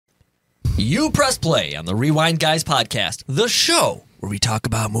You press play on the Rewind Guys podcast, the show where we talk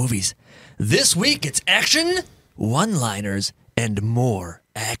about movies. This week it's action, one-liners, and more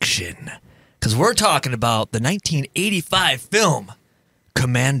action. Because we're talking about the 1985 film,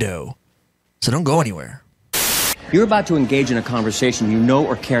 Commando. So don't go anywhere. You're about to engage in a conversation you know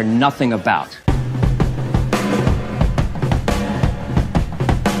or care nothing about.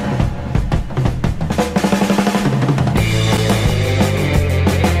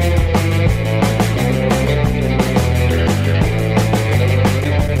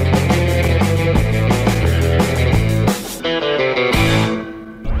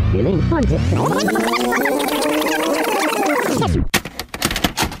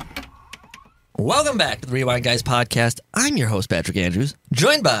 Welcome back to the Rewind Guys podcast. I'm your host, Patrick Andrews,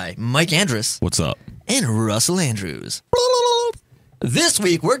 joined by Mike Andrus. What's up? And Russell Andrews. This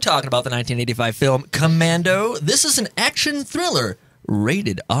week, we're talking about the 1985 film Commando. This is an action thriller,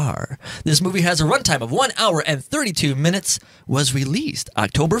 rated R. This movie has a runtime of 1 hour and 32 minutes, was released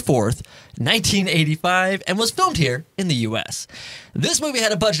October 4th, 1985, and was filmed here in the U.S. This movie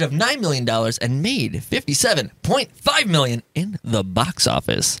had a budget of $9 million and made $57.5 million in the box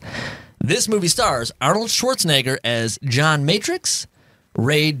office. This movie stars Arnold Schwarzenegger as John Matrix,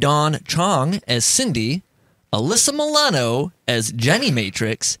 Ray Dawn Chong as Cindy, Alyssa Milano as Jenny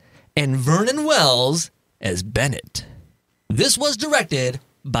Matrix, and Vernon Wells as Bennett. This was directed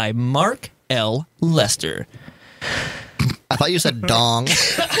by Mark L. Lester. I thought you said dong.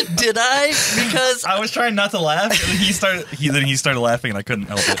 Did I? Because I was trying not to laugh, and then he started laughing, and I couldn't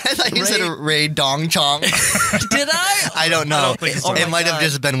help it. I thought you said Ray Dong Chong. Did I? I don't know. I don't think so. It might have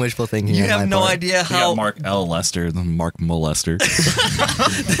just been wishful thinking. You on have my no part. idea We how got Mark L. Lester, then Mark Molester.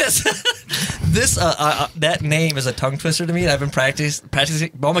 this that name is a tongue twister to me. And I've been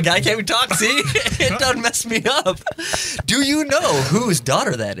practicing. Oh my God, can't we talk? See, it doesn't mess me up. Do you know whose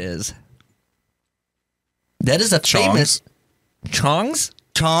daughter that is? That is a famous Chong's.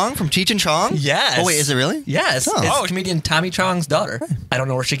 Chong from Cheech and Chong? Yes. Oh, wait, is it really? Yes. Oh. It's comedian Tommy Chong's daughter. I don't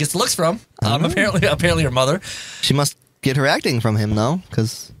know where she gets the looks from. Apparently her mother. She must get her acting from him, though,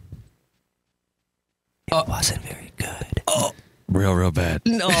 because it wasn't very good. Oh. Real bad.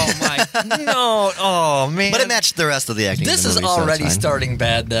 No, my. No. Oh, man. But it matched the rest of the acting. This in the is movie, so already it's fine. starting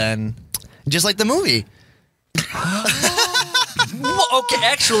bad then. Just like the movie. Well, okay,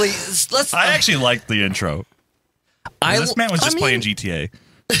 actually, let's. I actually liked the intro. This man was just playing GTA.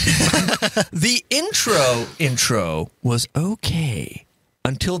 The intro was okay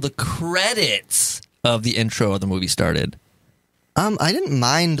until the credits of the intro of the movie started. I didn't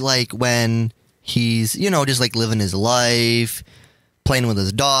mind, like, when he's, just, like, living his life, playing with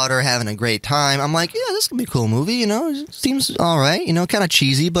his daughter, having a great time. I'm like, yeah, this could be a cool movie, It seems all right, kind of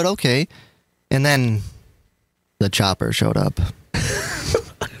cheesy, but okay. And then the chopper showed up.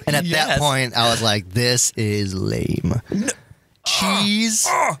 And at that point, I was like, this is lame. Cheese.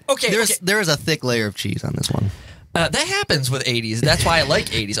 Okay. There is a thick layer of cheese on this one. That happens with 80s. That's why I like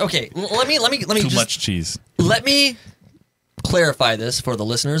 80s. Okay, let me Too much cheese. Let me clarify this for the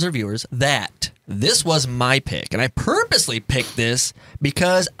listeners or viewers that this was my pick, and I purposely picked this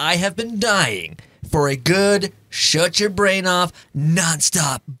because I have been dying for a good, shut your brain off,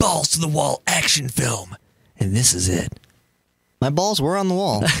 nonstop, balls to the wall action film, and this is it. My balls were on the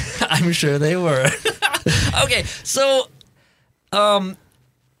wall. I'm sure they were. Okay, so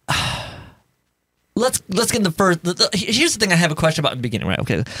let's get in the first. Here's the thing I have a question about in the beginning, right?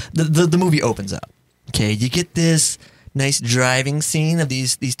 Okay, the movie opens up. Okay, you get this nice driving scene of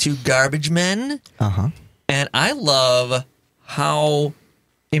these two garbage men. And I love how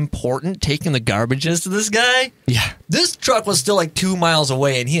important taking the garbage is to this guy. Yeah. This truck was still like 2 miles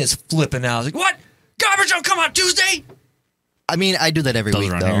away, and he is flipping out. He's like, what? Garbage don't come on Tuesday? I mean, I do that every week,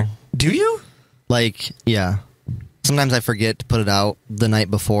 around though. here. Do you? Like, yeah. Sometimes I forget to put it out the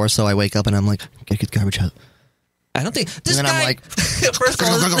night before, so I wake up and I'm like, gotta get the garbage out. I don't think this And then guy. I'm like, first of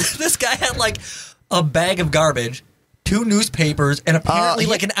all, this guy had like a bag of garbage, 2 newspapers, and apparently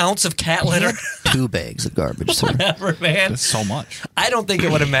like an ounce of cat litter. 2 bags of garbage, sir. Whatever, man. That's so much. I don't think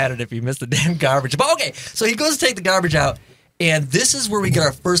it would have mattered if he missed the damn garbage. But okay, so he goes to take the garbage out, and this is where we get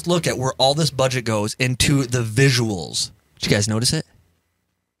our first look at where all this budget goes into the visuals. Did you guys notice it?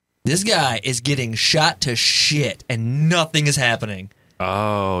 This guy is getting shot to shit, and nothing is happening.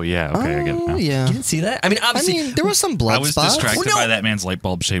 Oh, yeah. Okay, I get it now. Yeah. You didn't see that? I mean, obviously... there was some blood I was spots. distracted by that man's light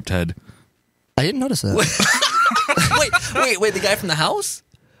bulb shaped head. I didn't notice that. Wait, the guy from the house?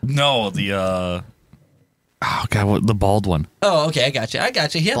 No, the oh god, what, the bald one. Oh, okay, I got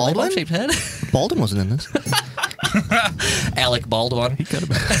you. He had like Baldwin? a shaped head. Baldwin wasn't in this. Alec Baldwin. He could have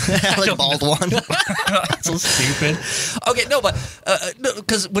been. Alec Baldwin. So stupid. Okay, no, but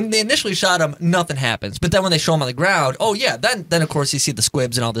because when they initially shot him, nothing happens. But then when they show him on the ground, oh yeah, then of course you see the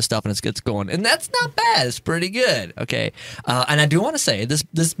squibs and all this stuff, and it gets going, and that's not bad. It's pretty good. Okay, and I do want to say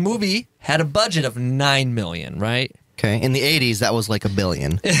this movie had a budget of $9 million, right? Okay, in the 80s, that was like $1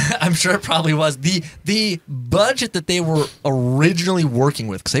 billion. I'm sure it probably was. The budget that they were originally working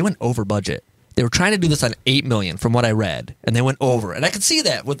with, because they went over budget. They were trying to do this on $8 million, from what I read, and they went over. And I could see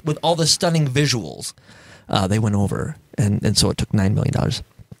that with all the stunning visuals. They went over, and so it took $9 million.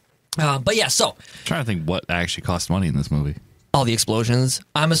 But yeah, so I'm trying to think what actually cost money in this movie. all the explosions.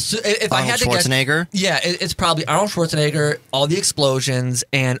 If I had to guess, Schwarzenegger? yeah, it's probably Arnold Schwarzenegger, all the explosions,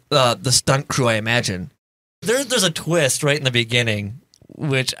 and the stunt crew, I imagine. There's a twist right in the beginning,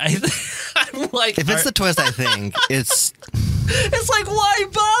 which I'm like... If it's the twist, I think, it's... It's like, why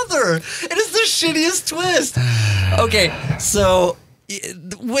bother? It is the shittiest twist. Okay, so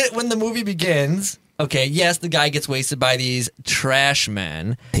when the movie begins, okay, yes, the guy gets wasted by these trash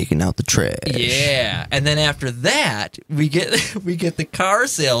men. Taking out the trash. Yeah, and then after that, we get the car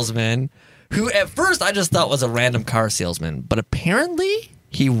salesman, who at first I just thought was a random car salesman, but apparently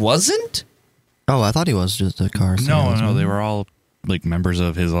he wasn't. Oh, I thought he was just a car salesman. No, they were all like members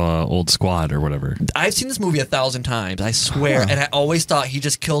of his old squad or whatever. I've seen this movie 1,000 times, I swear, and I always thought he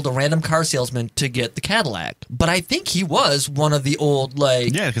just killed a random car salesman to get the Cadillac. But I think he was one of the old,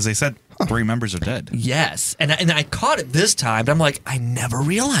 like... Yeah, because they said 3 members are dead. Yes, and I caught it this time, but I'm like, I never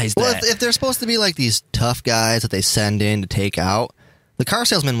realized Well, that. if they're supposed to be like these tough guys that they send in to take out, the car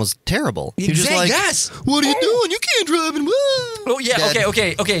salesman was terrible. He was just like, yes. what are you doing? You can't drive and Oh, yeah, Dead.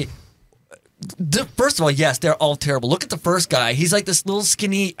 okay. First of all, yes, they're all terrible. Look at the first guy. He's like this little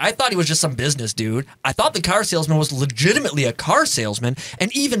skinny... I thought he was just some business dude. I thought the car salesman was legitimately a car salesman.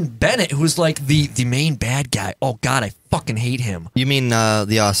 And even Bennett, who was like the main bad guy. Oh, God, I fucking hate him. You mean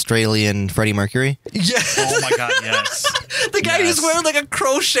the Australian Freddie Mercury? Yeah. Oh my god, yes. The guy Yes. who's wearing like a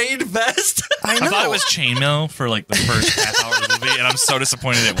crocheted vest. I know. I thought it was chainmail for like the first half hour of the movie, and I'm so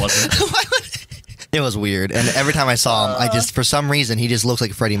disappointed it wasn't. It was weird. And every time I saw him, I just, for some reason, he just looks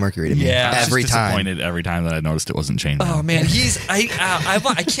like Freddie Mercury to me. Yeah. I was Every just time. disappointed every time that I noticed it wasn't chainmail. Oh man,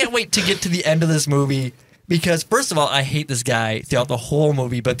 I can't wait to get to the end of this movie because first of all, I hate this guy throughout the whole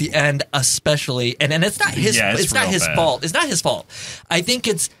movie, but the end especially, and it's not his it's not real his bad. fault. It's not his fault. I think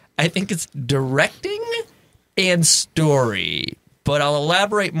it's directing and story. But I'll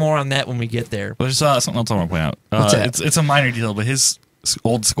elaborate more on that when we get there. There's something else I want to point out. What's that? It's a minor deal, but his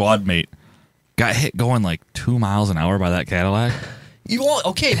old squad mate got hit going like 2 miles an hour by that Cadillac.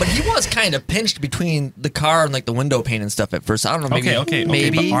 Okay, but he was kind of pinched between the car and like the window pane and stuff at first. I don't know.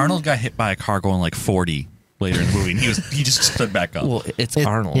 Maybe, But Arnold got hit by a car going like 40 later in the movie, and he just stood back up. Well, it's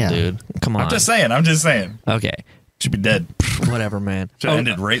Arnold, yeah. dude. Come on. I'm just saying. Okay, Should be dead. whatever, man. Should have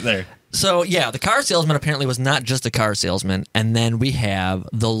ended right there. So, yeah, the car salesman apparently was not just a car salesman. And then we have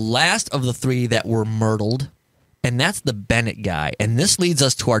the last of the 3 that were murdered, and that's the Bennett guy. And this leads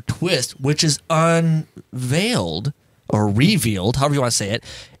us to our twist, which is unveiled or revealed, however you want to say it,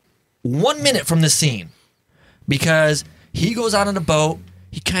 1 minute from this scene. Because he goes out on a boat,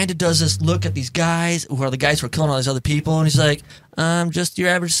 he kind of does this look at these guys, who are the guys who are killing all these other people, and he's like, I'm just your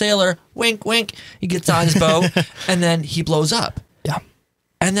average sailor, wink, wink. He gets on his boat, and then he blows up. Yeah.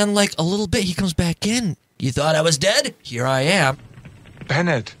 And then, like, a little bit, he comes back in. You thought I was dead? Here I am.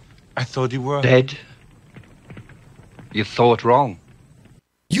 Bennett, I thought you were... Dead? You thought wrong.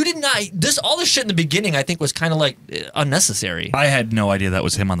 You did not... All this shit in the beginning, I think, was kind of, like, unnecessary. I had no idea that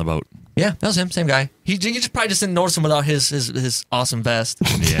was him on the boat. Yeah, that was him. Same guy. You just probably just didn't notice him without his awesome vest.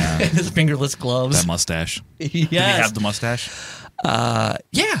 Yeah. And his fingerless gloves. That mustache. Yes. Did he have the mustache?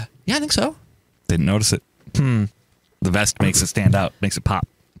 Yeah, I think so. Didn't notice it. The vest makes it stand out, makes it pop.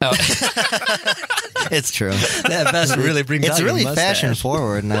 Oh. It's true. That vest really brings out It's your really mustache. fashion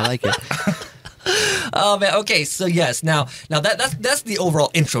forward, and I like it. Oh man, okay, so yes, now that's the overall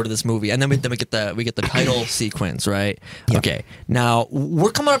intro to this movie, and then we get the title sequence, right? Yep. Okay, now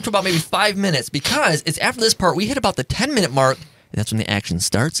we're coming up to about maybe 5 minutes because it's after this part we hit about the 10-minute mark, and that's when the action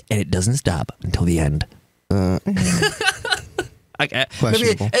starts, and it doesn't stop until the end. Okay,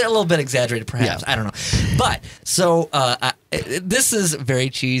 maybe Questionable. a little bit exaggerated, perhaps. Yeah. I don't know, but so this is very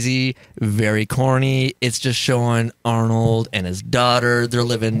cheesy, very corny. It's just showing Arnold and his daughter. They're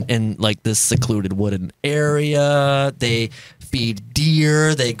living in like this secluded wooden area. They feed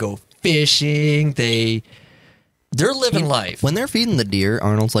deer. They go fishing. They They're living life. When they're feeding the deer,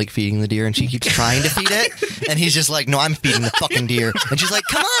 Arnold's like feeding the deer, and she keeps trying to feed it, and he's just like, "No, I'm feeding the fucking deer." And she's like,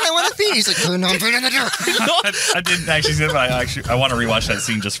 "Come on, I want to feed." He's like, "Oh, no, I'm feeding the deer." I didn't actually say that, but I want to rewatch that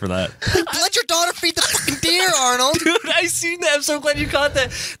scene just for that. Let your daughter feed the fucking deer, Arnold. Dude, I seen that. I'm so glad you caught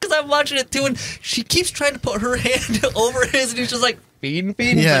that because I'm watching it too, and she keeps trying to put her hand over his, and he's just like, feed.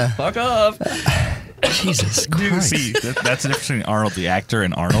 Yeah. Like, fuck off. Jesus Dude, Christ. see, that's the difference between Arnold the actor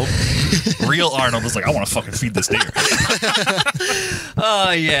and Arnold. Real Arnold is like, I want to fucking feed this deer. Oh,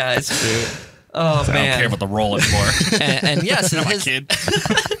 yeah, it's true. Oh, I man. don't care about the role anymore. And yes, My his, kid.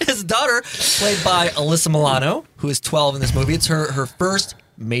 his daughter, played by Alyssa Milano, who is 12 in this movie. It's her first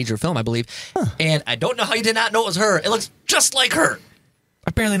major film, I believe. And I don't know how you did not know it was her. It looks just like her.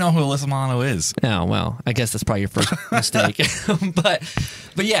 I barely know who Alyssa Milano is. Oh, well, I guess that's probably your first mistake. but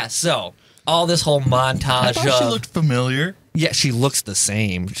yeah, so all this whole montage I thought she looked familiar. Yeah, she looks the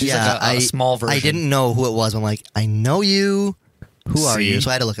same. She's Yeah, like a small version. I didn't know who it was. I'm like, I know you. Who are See? you? So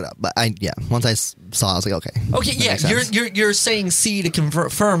I had to look it up. But once I saw, I was like, okay. Okay, that yeah, makes sense. you're saying C to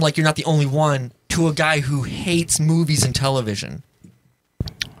confirm like you're not the only one to a guy who hates movies and television.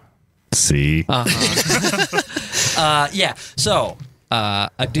 See? Yeah. So,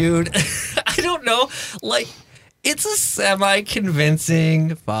 a dude, I don't know, like, it's a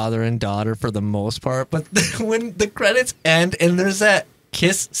semi-convincing father and daughter for the most part, but when the credits end and there's that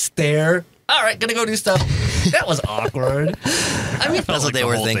kiss stare, all right, gonna go do stuff, that was awkward. I mean, That's what they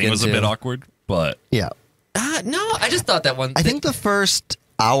were whole thinking, thing was a too. bit awkward, but Yeah. no, I just thought that one. I think the first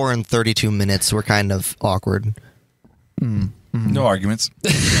hour and 32 minutes were kind of awkward. no arguments.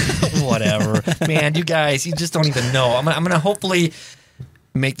 Whatever, man. You guys, you just don't even know. I'm gonna hopefully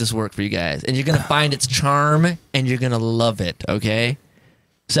make this work for you guys, and you're gonna find its charm, and you're gonna love it. Okay.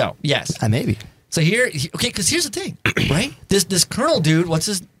 So yes, Maybe. so okay, because here's the thing, right? This Colonel dude, what's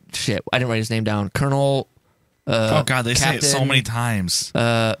his shit? I didn't write his name down. Colonel. Oh, God, they say it so Captain- many times.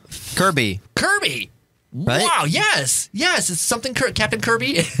 Kirby. Kirby. Right? Wow. Yes. It's something. Captain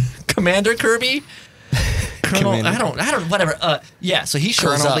Kirby, Commander Kirby. Colonel. Commander. I don't. Whatever. Yeah. So he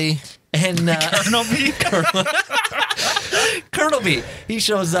shows Colonel up. B. And Colonel B. Colonel B, he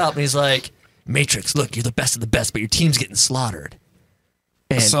shows up and he's like, Matrix, look, you're the best of the best, but your team's getting slaughtered.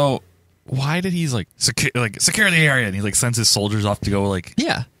 And So, why did he's like secure the area, and he like sends his soldiers off to go like?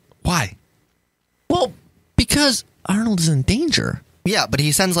 yeah. Why? Well, because Arnold is in danger. Yeah, but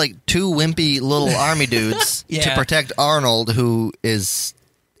he sends like two wimpy little army dudes to Yeah. protect Arnold, who is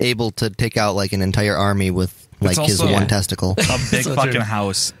able to take out like an entire army with like It's his also- one Yeah. testicle. A big So fucking true.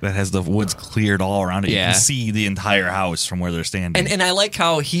 house that has the woods cleared all around it. Yeah. You can see the entire house from where they're standing. And I like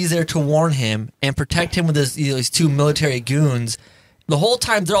how he's there to warn him and protect him with his two military goons. The whole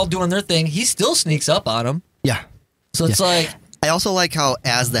time they're all doing their thing, he still sneaks up on them. Yeah. So it's like, I also like how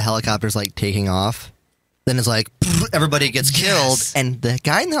as the helicopter's like taking off, then it's like everybody gets killed, Yes. and the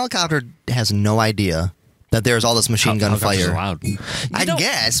guy in the helicopter has no idea that there's all this machine gun Helicopters fire. are loud. I know,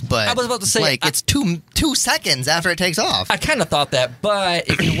 guess, but I was about to say, like it's 2 seconds after it takes off. I kind of thought that, but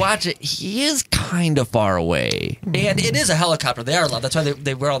if you watch it, he is kind of far away. And it is a helicopter. They are loud. That's why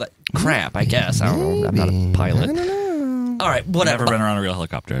they wear all that crap, I guess. I don't know. I'm not a pilot. All right, whatever. Never been around a real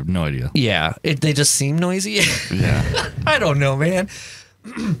helicopter. I have no idea. Yeah, they just seem noisy. Yeah. I don't know, man.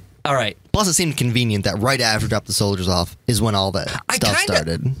 All right. Plus, it seemed convenient that right after drop the soldiers off is when all that stuff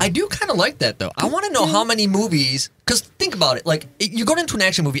started. I do kind of like that, though. I want to know how many movies, because think about it. Like, you go into an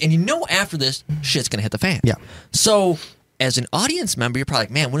action movie, and you know after this, shit's going to hit the fan. Yeah. So, as an audience member, you're probably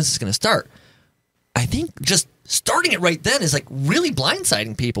like, man, when is this going to start? I think just starting it right then is, like, really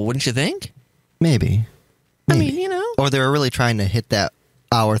blindsiding people, wouldn't you think? Maybe. I mean, you know. Or they were really trying to hit that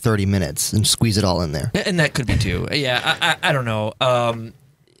hour 30 minutes and squeeze it all in there. And that could be, too. Yeah, I don't know.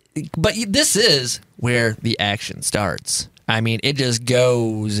 But this is where the action starts. I mean, it just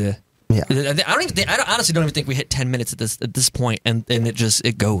goes. Yeah. I honestly don't even think we hit 10 minutes at this point, and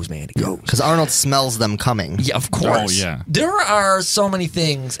it goes, man. It goes. Because Arnold smells them coming. Yeah, of course. Oh, yeah. There are so many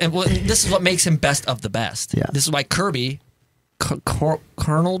things, and this is what makes him best of the best. Yeah. This is why Kirby,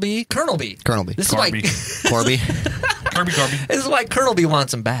 Colonel B. This is why Corby. Corby. Corby. this is why Colonel B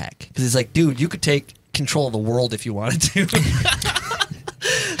wants him back, because he's like, dude, you could take control of the world if you wanted to.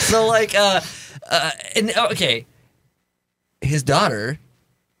 So like, okay, his daughter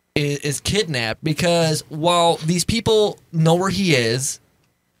is kidnapped because while these people know where he is,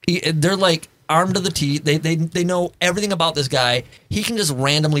 they're like armed to the teeth. They know everything about this guy. He can just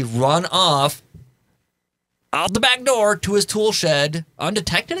randomly run off out the back door to his tool shed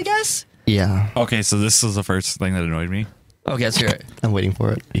undetected, I guess. Yeah. Okay, so this is the first thing that annoyed me. Okay, let's hear it. I'm waiting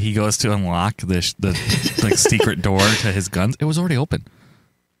for it. He goes to unlock the like secret door to his guns. It was already open.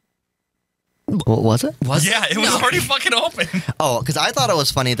 What was it? Yeah, it was already fucking open. Oh, because I thought it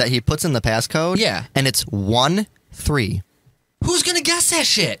was funny that he puts in the passcode. Yeah. And it's 1, 3. Who's gonna guess that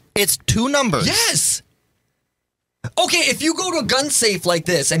shit? It's 2 numbers. Yes. Okay, if you go to a gun safe like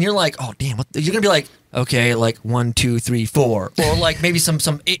this and you're like, oh damn, what you're gonna be like, okay, like 1, 2, 3, 4, or like maybe some.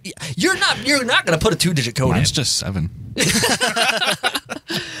 You're not gonna put a 2-digit code Mine's in. just 7.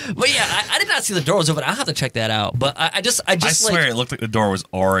 But yeah, I did not see the door was open. I'll have to check that out. But I swear it looked like the door was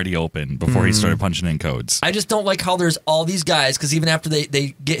already open before he started punching in codes. I just don't like how there's all these guys, because even after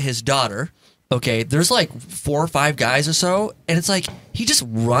they get his daughter, okay, there's like 4 or 5 guys or so, and it's like he just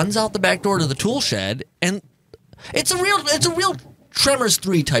runs out the back door to the tool shed, and it's a real Tremors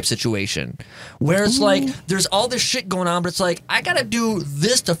 3 type situation where it's like there's all this shit going on, but it's like I gotta do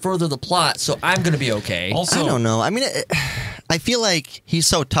this to further the plot, so I'm gonna be okay. Also, I don't know. I mean, I feel like he's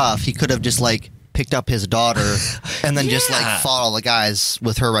so tough. He could have just like picked up his daughter and then just like fought all the guys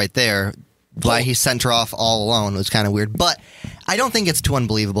with her right there. Why he sent her off all alone was kind of weird, but I don't think it's too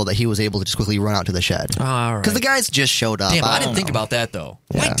unbelievable that he was able to just quickly run out to the shed. All right. Because the guys just showed up. Damn, I didn't think about that though.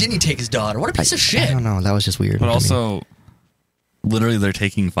 Why didn't he take his daughter? What a piece of shit. I don't know. That was just weird. but also, literally, they're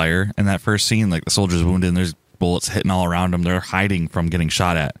taking fire in that first scene. Like the soldier's wounded, and there's bullets hitting all around him. They're hiding from getting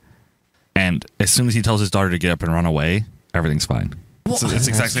shot at. And as soon as he tells his daughter to get up and run away, everything's fine. It's the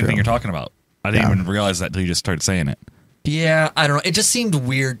exact same thing you're talking about. I didn't even realize that until you just started saying it. Yeah, I don't know. It just seemed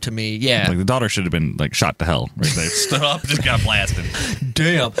weird to me. Yeah. Like the daughter should have been like shot to hell right there. Stood up, just got blasted.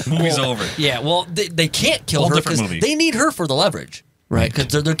 Damn. Movie's over. Yeah, well, they can't kill her different because movie. they need her for the leverage, right?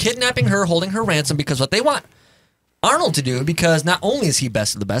 Because they're kidnapping her, holding her ransom, because what they want Arnold to do, because not only is he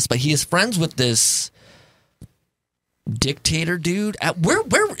best of the best, but he is friends with this dictator dude.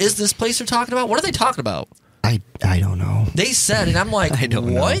 Where is this place they're talking about? What are they talking about? I don't know. They said, and I'm like, I don't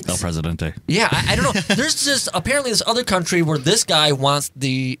know. what? El Presidente. Yeah, I don't know. There's just apparently this other country where this guy wants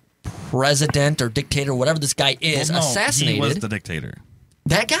the president or dictator, whatever this guy is, assassinated. He was the dictator.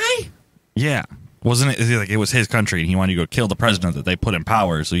 That guy? Yeah. Wasn't it like it was his country and he wanted to go kill the president that they put in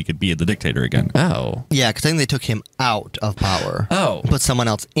power so he could be the dictator again? Oh. Yeah, because I think they took him out of power. Oh. Put someone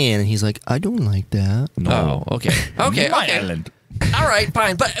else in, and he's like, I don't like that. No. Oh, okay. Okay, My okay. island. All right,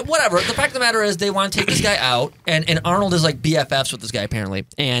 fine. But whatever. The fact of the matter is they want to take this guy out, and Arnold is like BFFs with this guy, apparently.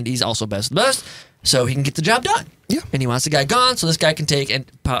 And he's also best of the best, so he can get the job done. Yeah. And he wants the guy gone, so this guy can take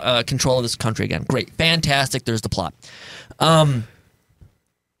control of this country again. Great. Fantastic. There's the plot.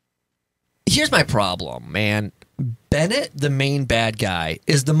 Here's my problem, man. Bennett, the main bad guy,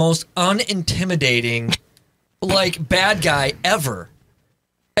 is the most unintimidating, like, bad guy ever.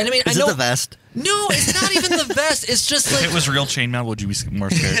 And I mean, Is I know it the vest? No, it's not even the vest. It's just like If it was real chainmail, would you be more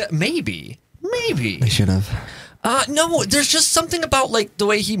scared? maybe. They should have. No, there's just something about like the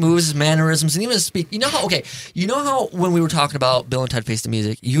way he moves, his mannerisms, and even his speak. You know how when we were talking about Bill and Ted Face the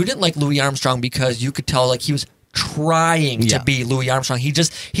Music, you didn't like Louis Armstrong because you could tell like he was trying to be Louis Armstrong. He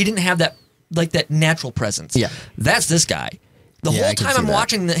didn't have that natural presence. Yeah. That's this guy. The whole I can time see I'm that.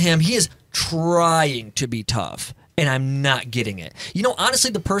 watching him, he is trying to be tough. And I'm not getting it. You know,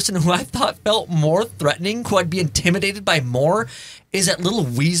 honestly, the person who I thought felt more threatening, who I'd be intimidated by more, is that little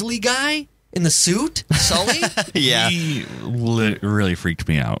Weasley guy in the suit, Sully. Yeah. He really freaked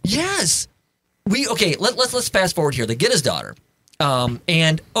me out. Yes. Let's fast forward here. They get his daughter. I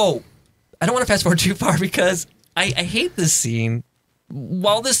don't want to fast forward too far because I hate this scene.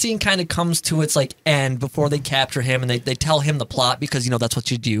 While this scene kind of comes to its like end before they capture him and they tell him the plot because that's what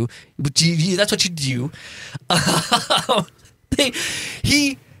you do. That's what you do.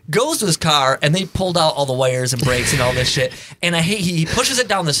 He goes to his car and they pulled out all the wires and brakes and all this shit. And he pushes it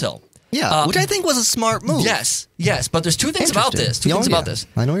down this hill. Yeah, which I think was a smart move. Yes. But there's two things about this. About this.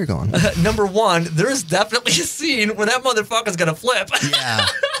 I know where you're going. Number one, there is definitely a scene where that motherfucker's gonna flip.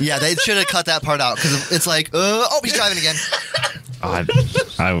 Yeah, they should have cut that part out because it's like, he's driving again.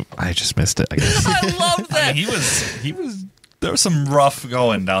 I just missed it, I guess. I love that. I mean, he was. There was some rough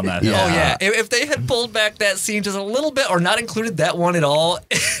going down that hill. Oh yeah, if they had pulled back that scene just a little bit, or not included that one at all,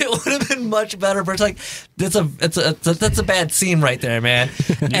 it would have been much better. But it's like that's a bad scene right there, man.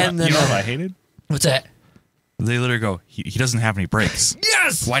 And then you know what I hated? What's that? They literally go, he doesn't have any brakes.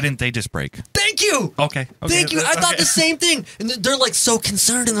 Yes. Why didn't they just brake? Thank you. Okay. Thank you. I thought the same thing. And they're like so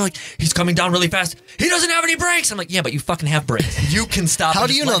concerned, and they're like, he's coming down really fast. He doesn't have any brakes. I'm like, yeah, but you fucking have brakes. You can stop. How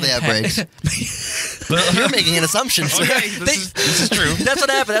do you know they have brakes? You're making an assumption, sir. Okay, this is true. That's what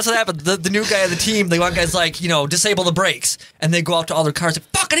happened. The new guy on the team, the one guy's like, disable the brakes. And they go out to all their cars. Like,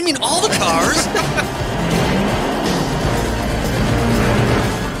 fuck, I didn't mean all the cars.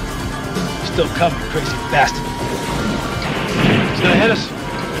 Still coming, you crazy bastard. He's gonna hit us.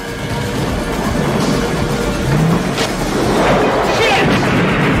 Shit!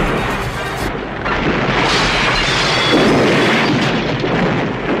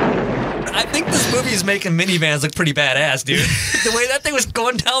 making minivans look pretty badass, dude. The way that thing was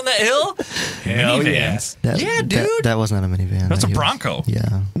going down that hill. Hell Minivans. Yeah, dude. That was not a minivan. That's a He was- Bronco.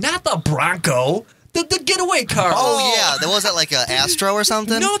 Yeah. Not the Bronco. The getaway car. Oh, yeah. There was that like a Astro or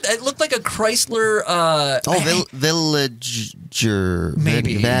something? No, it looked like a Chrysler. Villager.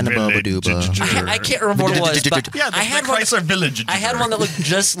 Maybe. Vanabobaduba. I can't remember what it was. But Yeah, I had one. Village. I had one that looked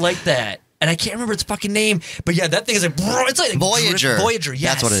just like that. And I can't remember its fucking name, but yeah, that thing is like, it's like Voyager. Voyager,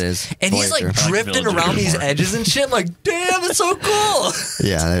 yes. That's what it is. And he's like Voyager. I like drifting Villager around these more. edges and shit. I'm like, damn, it's so cool.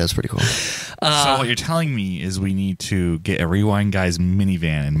 Yeah, that is pretty cool. So what you're telling me is we need to get a Rewind Guys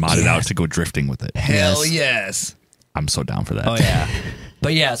minivan and mod it out to go drifting with it. Hell yes. I'm so down for that. Oh yeah.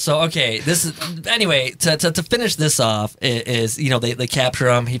 But yeah, so okay, this is anyway. To finish this off is they capture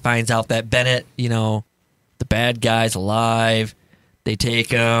him. He finds out that Bennett, the bad guy's alive. They take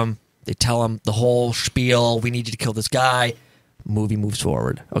him. They tell him the whole spiel. We need you to kill this guy. Movie moves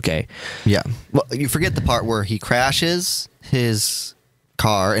forward. Okay. Yeah. Well, you forget the part where he crashes his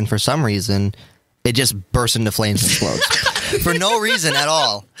car, and for some reason, it just bursts into flames and explodes. For no reason at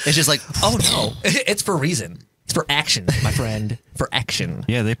all. It's just like, Oh no, it's for reason. It's for action, my friend. For action.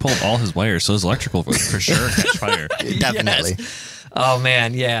 Yeah, they pulled all his wires, so his electrical for sure catch fire. definitely. Yes. Oh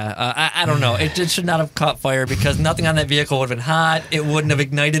man, yeah. I don't know. It should not have caught fire because nothing on that vehicle would have been hot. It wouldn't have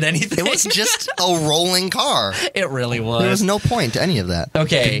ignited anything. It was just a rolling car. It really was. There was no point to any of that.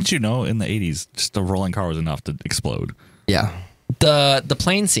 Okay. Didn't you know in the 80s, just a rolling car was enough to explode? Yeah. The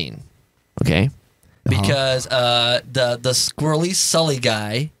plane scene. Okay. Because the squirrely Sully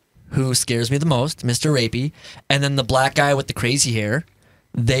guy who scares me the most, Mr. Rapey, and then the black guy with the crazy hair,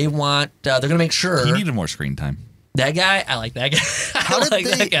 they're gonna make sure He needed more screen time. that guy. I like that guy. How I did like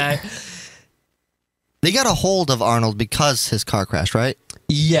they- that guy. They got a hold of Arnold because his car crashed, right?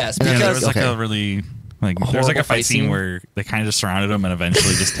 Yes, Yeah, there because was like okay. a really there was like Horrible a fight fight scene scene. where they kind of just surrounded him and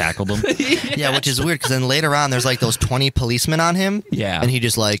eventually just tackled him. Yeah, which is weird because then later on there's like those 20 policemen on him. Yeah. And he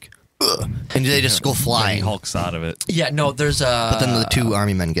just like, ugh, and they just go Then he flying. hulks out of it. yeah, no, there's But then the two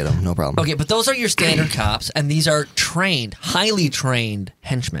army men get him, no problem. Okay, but those are your standard cops, and these are highly trained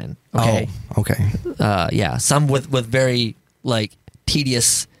henchmen. Okay, Oh, okay. yeah, some with very like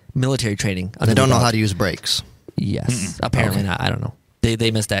tedious military training. They don't know how to use brakes. Yes, apparently not. I don't know.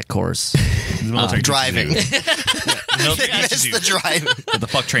 They missed that course. The military Driving. teaches you. Military They teaches missed you the driving. that the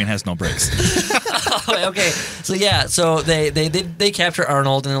fuck train has no brakes. Okay, so yeah, so they capture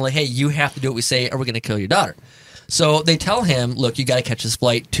Arnold, and they're like, "Hey, you have to do what we say, or we're going to kill your daughter." So they tell him, "Look, you got to catch this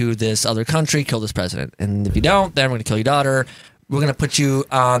flight to this other country, kill this president, and if you don't, then we're going to kill your daughter. We're going to put you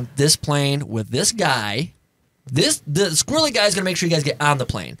on this plane with this guy." The squirrely guy is going to make sure you guys get on the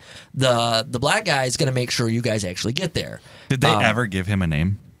plane. The black guy is going to make sure you guys actually get there. Did they ever give him a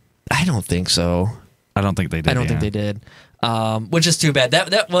name? I don't think so. I don't think they did. I don't think they did. Which is too bad.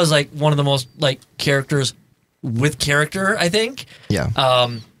 That was like one of the most like characters with character, I think. Yeah.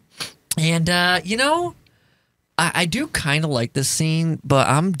 I do kind of like this scene, but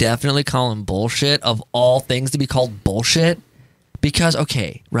I'm definitely calling bullshit of all things to be called bullshit. Because,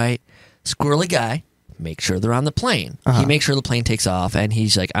 okay, right? Squirrely guy, make sure they're on the plane. He makes sure the plane takes off, and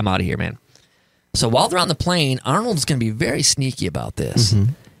he's like, I'm out of here, man. So while they're on the plane, Arnold's going to be very sneaky about this.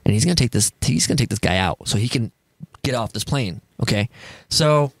 And he's going to take this guy out so he can get off this plane, okay?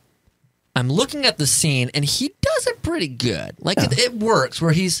 So I'm looking at the scene, and he does it pretty good. Like, it works,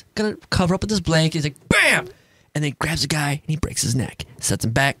 where he's going to cover up with his blanket. He's like, bam! And then he grabs the guy, and he breaks his neck. Sets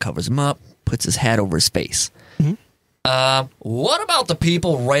him back, covers him up, puts his hat over his face. What about the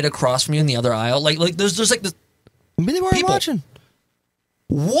people right across from you in the other aisle? Like there's like this. Maybe they weren't people- watching.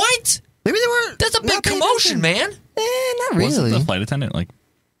 What? Maybe they weren't. That's a big not paying commotion, attention. man. Not Wasn't really. the flight attendant like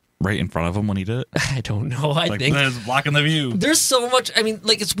right in front of him when he did it? I don't know. I Like think there's blocking the view. there's so much. I mean,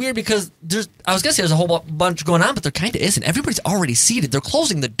 like it's weird because I was gonna say there's a whole bunch going on, but there kind of isn't. Everybody's already seated. They're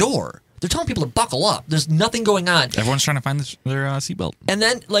closing the door. They're telling people to buckle up. There's nothing going on. Everyone's trying to find their seatbelt. And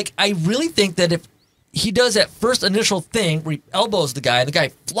then, like, I really think that if he does that first initial thing where he elbows the guy and the guy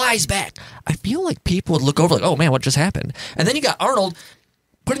flies back, I feel like people would look over like, oh man, what just happened? And then you got Arnold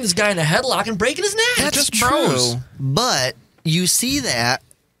putting this guy in a headlock and breaking his neck. That's just true. bros. But you see that,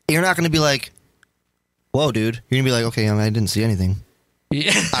 you're not going to be like, whoa, dude. You're going to be like, okay, I didn't see anything.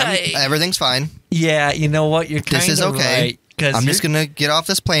 Yeah, Everything's fine. yeah, you know what? You're kind This is of okay. right. 'Cause I'm just going to get off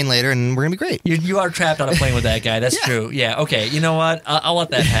this plane later and we're going to be great. You are trapped on a plane with that guy. That's true. Yeah, okay. You know what? I'll let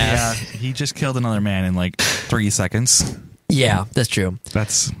that Yeah, pass. he just killed another man in like 3 seconds. Yeah, that's true.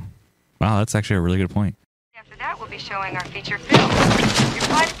 That's actually a really good point. After that, we'll be showing our feature film. Your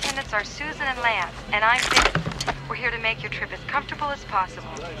flight attendants are Susan and Lance, and I'm Vicky. We're here to make your trip as comfortable as possible.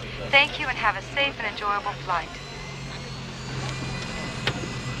 Thank you and have a safe and enjoyable flight.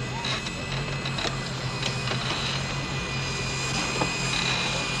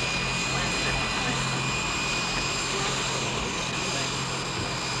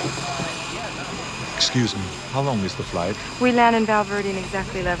 Excuse me, how long is the flight? We land in Valverde in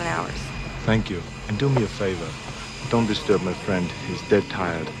exactly 11 hours. Thank you. And do me a favor. Don't disturb my friend. He's dead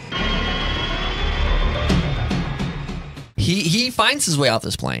tired. He finds his way off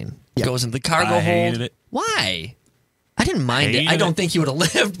this plane. Yeah. Goes into the cargo I hold. hated it. Why? I didn't mind it. I Hated don't it. think he would have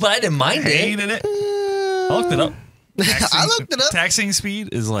lived, but I didn't mind it. Hated it. I looked it up. I looked it up. Taxiing speed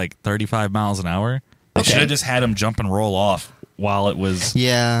is like 35 miles an hour. They Okay. should have just had him jump and roll off while it was.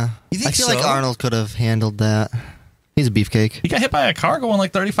 Yeah. You think I feel so? like Arnold could have handled that. He's a beefcake. He got hit by a car going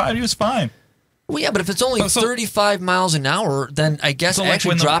like 35. He was fine. Well, yeah, but if it's only So- 35 miles an hour, then I guess So, like, actually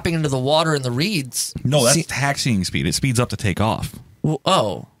when the- dropping into the water in the reeds. No, that's See- taxiing speed. It speeds up to take off.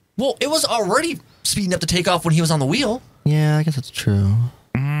 well, it was already speeding up to take off when he was on the wheel. Yeah, I guess that's true.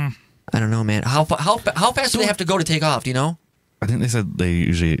 I don't know, man. How fast do they have to go to take off? Do you know? I think they said they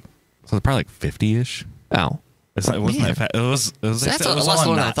usually. So they're probably like 50-ish. Oh. It wasn't that fast. It was. That's it a was lot all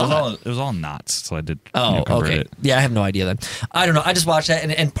slower in than I knots. It was thought. all. It was all knots. So I did. Oh, cover okay. it. Yeah, I have no idea then. I don't know. I just watched that,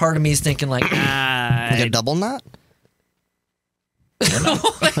 and part of me is thinking like, Like a double knot?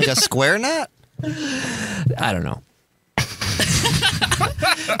 Like a square knot? I don't know.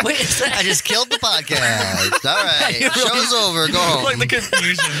 Wait, is that, I just killed the podcast. All right. Show's over. Go home. Like the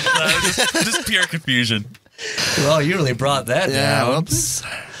confusion. just pure confusion. well, you really brought that Yeah, down. whoops.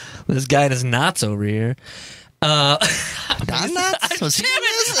 This guy and his knots over here. Don knots? Was he Damn in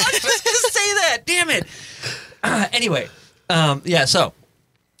it! this? I was just gonna say that. Damn it. Anyway, yeah. So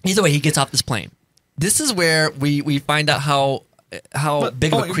either way, he gets off this plane. This is where we find out how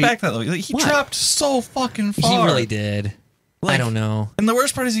big of a creep Back that way. He What? dropped so fucking far. he really did. I Like- don't know. And the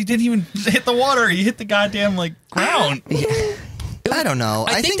worst part is he didn't even hit the water. He hit the goddamn ground. I don't know.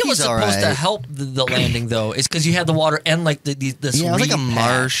 I think it was he's all supposed to right. help the landing though. Is because you had the water and like this Yeah, it was like a reed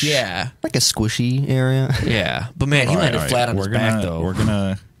path. marsh. Yeah, Like a squishy area. yeah. But man, he landed flat on his back though. We're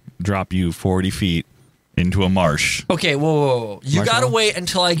gonna drop you 40 feet into a marsh. Okay, whoa. You Marshmallow? gotta wait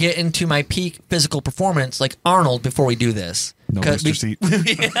until I get into my peak physical performance, like Arnold, before we do this. No, 'Cause Mr. Seat.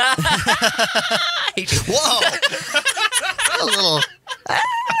 Whoa! A little.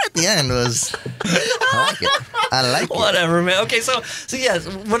 At the end was. I like it. I like it. Whatever, man. Okay, so yes,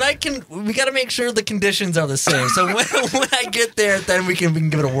 we got to make sure the conditions are the same. So when I get there, then we can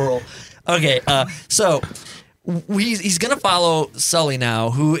give it a whirl. Okay, so he's gonna follow Sully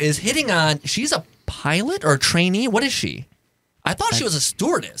now, who is hitting on. She's a pilot or a trainee. What is she? I thought she was a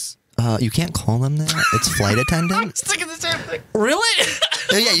stewardess. You can't call them that. It's flight attendant. Thinking the same thing. Really?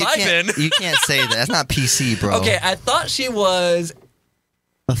 Yeah, you I've can't. been. You can't say that. That's not PC, bro. Okay, I thought she was,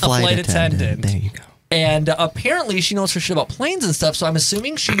 a flight attendant. There you go. and apparently she knows her shit about planes and stuff. So I'm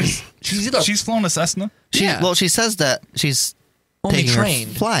assuming she's either She's flown a Cessna. Yeah. She says that she's only taking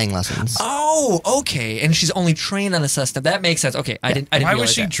trained. her flying lessons. Oh, okay. And she's only trained on a Cessna. That makes sense. Okay, I didn't Why realize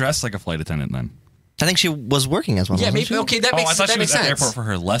was she that. dressed like a flight attendant then? I think she was working as one. Yeah, wasn't maybe. she? Okay, that I makes thought that she makes was at the sense. airport for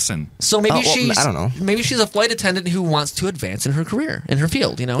her lesson. So maybe Oh, well, she's I don't know. Maybe she's a flight attendant who wants to advance in her career, in her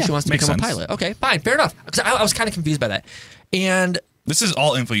field. You know, she wants to makes become sense. a pilot. Okay, fine, fair enough. 'Cause I was kind of confused by that. And This is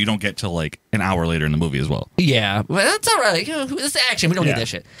all info you don't get till like an hour later in the movie as well. yeah, but that's all right. You know, it's action. We don't need Yeah. that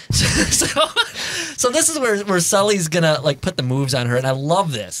shit. So this is where Sully's gonna like put the moves on her, and I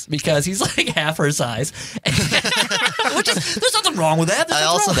love this because he's like half her size. Which is, there's nothing wrong with that. There's I nothing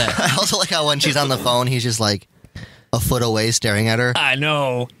also wrong with that. I also like how when she's on the phone, he's just like a foot away, staring at her. I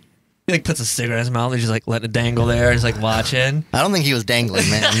know. He like puts a cigarette in his mouth. He's just like letting it dangle there. He's like watching. I don't think he was dangling,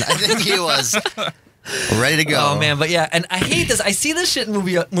 man. I think he was ready to go. Oh man, but yeah, and I hate this. I see this shit in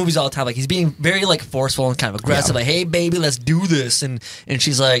movies all the time. Like he's being very like forceful and kind of aggressive. Yeah. Like, hey baby, let's do this. And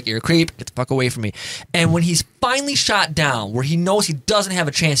she's like, you're a creep. Get the fuck away from me. And when he's finally shot down, where he knows he doesn't have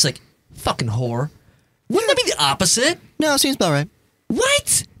a chance, he's like, fucking whore. Wouldn't that be the opposite? No, seems about right.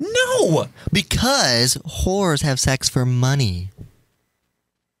 What? No. Because whores have sex for money.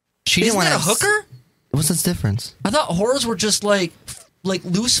 She Isn't didn't want that a to hooker? What's the difference? I thought whores were just like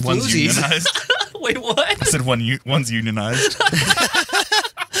loose One's floozies. unionized. Wait, I what? said one's unionized.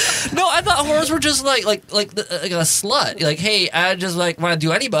 No, I thought whores were just like a slut. Like, hey, I just like want to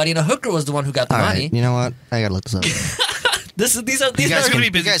do anybody, and a hooker was the one who got the All money. right, you know what? I gotta look this up. These are You guys gonna be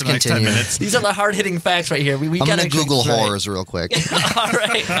can- busy you guys for the next 10 continue. minutes. these are the hard hitting facts right here. We I'm gotta gonna make sure Google it's right. whores real quick. all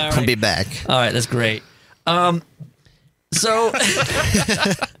right, all I'll right. be back. All right, that's great. So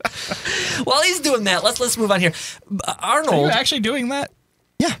while he's doing that, let's move on here. Are you Arnold, actually doing that?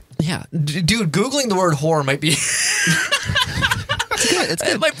 Yeah, yeah, dude, googling the word whore might be it's good. It's it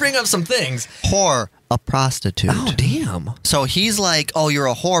good. might bring up some things. Whore, a prostitute. Oh damn! So he's like, "Oh, you're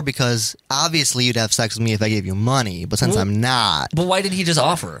a whore because obviously you'd have sex with me if I gave you money, but since I'm not, But why didn't he just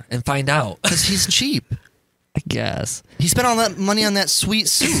offer and find out? because he's cheap." guess. He spent all that money on that sweet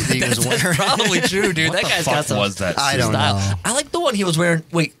suit that he was That's wearing. probably true, dude. That guy's got Fuck some was that? I don't style. know. I like the one he was wearing.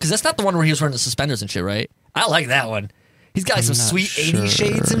 Wait, because that's not the one where he was wearing the suspenders and shit, right? I like that one. He's got like some not sweet 80s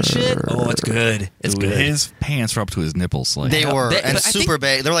shades and shit. Oh, it's good. It's Dude, good. his pants were up to his nipples. Like, They were, and but I super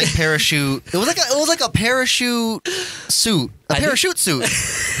big. They were like parachute. It was like a parachute suit. A parachute suit.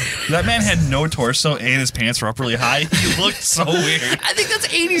 that man had no torso and his pants were up really high. He looked so weird. I think that's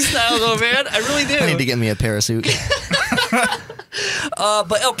 80s style, though, man. I really do. I need to get me a parachute.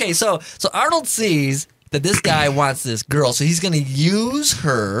 But okay, so Arnold sees that this guy wants this girl, so he's going to use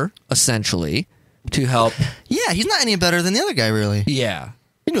her essentially to help. Yeah, he's not any better than the other guy, really. Yeah,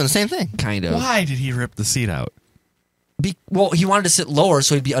 He's doing the same thing. kind of. Why did he rip the seat out? Well, he wanted to sit lower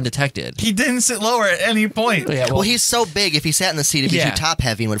so he'd be undetected. He didn't sit lower at any point. Yeah, Well, he's so big. If he sat in the seat, it'd be Yeah. too top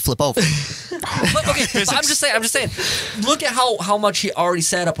heavy and would flip over. But, okay, but I'm just saying. Look at how much he already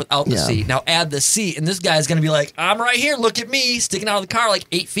sat up without the Yeah. seat. Now add the seat, and this guy's gonna be like, "I'm right here. Look at me, sticking out of the car like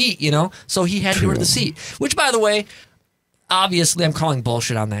 8 feet." You know. So he had to get rid of the seat. Which, by the way, obviously, I'm calling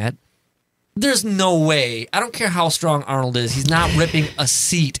bullshit on that. There's no way. I don't care how strong Arnold is. He's not ripping a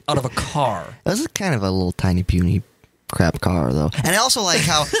seat out of a car. This is kind of a little tiny puny crap car, though. And I also like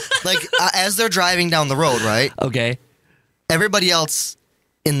how, as they're driving down the road, right? Okay. Everybody else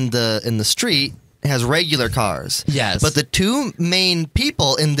in the street has regular cars. Yes. But the two main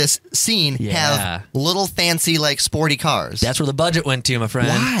people in this scene Yeah. have little fancy, like, sporty cars. That's where the budget went to, my friend.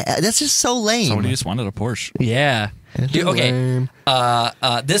 Why? That's just so lame. Somebody just wanted a Porsche. Yeah. Dude, okay. Lame.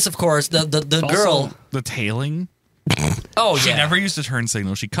 This, of course, the girl. Also, the tailing. Oh She yeah. never used to turn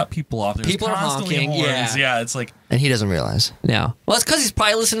signal. She cut people off. There was People are constantly honking, horns. yeah. It's like And he doesn't realize. Yeah. Well, it's because he's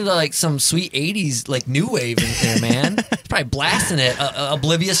probably listening to like some sweet 80s like new wave in there, man. He's probably blasting it,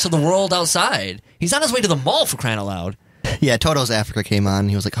 oblivious to the world outside. He's on his way to the mall, for crying out loud. Yeah, Toto's Africa came on, and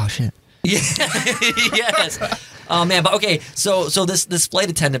he was like, oh, shit. Yeah. Yes. Oh man, but okay. So this flight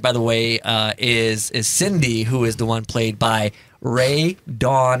attendant, by the way, is Cindy, who is the one played by Ray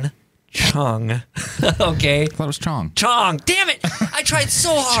Dawn Chung. Okay. I thought it was Chong. Chong. Damn it! I tried so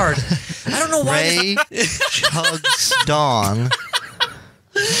hard. I don't know why. Ray Chugs Dong.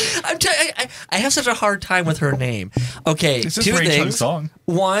 I have such a hard time with her name. Okay, It's just two Ray things. Chung's song.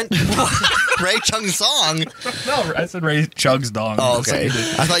 One. Ray Chung Song. No, I said Ray Chug's dong. Oh, That's what okay. you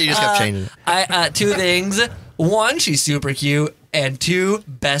did. I thought you just kept changing it. Two things. One, she's super cute, and two,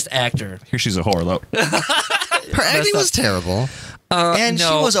 best actor. Here she's a whore, though. Her acting was terrible. And she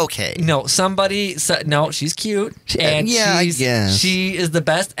no. was okay. No, somebody said no. She's cute, and yeah, I guess. she is the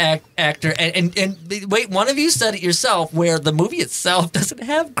best actor. And wait, one of you said it yourself, where the movie itself doesn't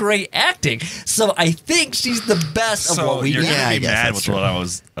have great acting. So I think she's the best of what we you're do. Yeah, gonna I be guess mad that's with true. what I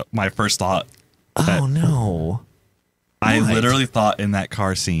was. My first thought. Oh no! I What? literally thought in that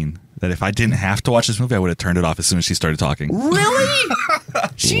car scene that if I didn't have to watch this movie, I would have turned it off as soon as she started talking. Really?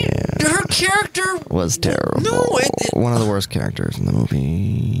 Her character Was terrible. No, one of the worst characters in the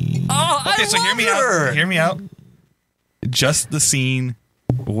movie. Oh, Okay, I so hear me love her. out. Hear me out. Just the scene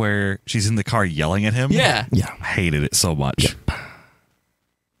where she's in the car yelling at him. Yeah. Yeah. I hated it so much.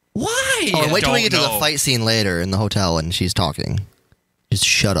 Why? Oh, and wait till we don't get to the know. fight scene later in the hotel and she's talking. Just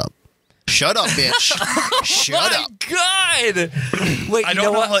shut up. Shut up, bitch. Shut My up. God! Wait, I you don't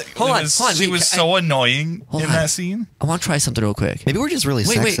know know. what? Like, Hold on. She was so annoying Hold in on. that scene. I want to try something real quick. Maybe we're just really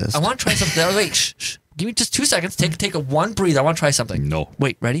Wait. sexist. I want to try something. Wait, shh. Give me just 2 seconds. Take a one breathe. I want to try something. No.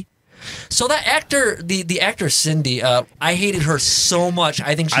 Wait, ready? So that actor, the actor Cindy, I hated her so much.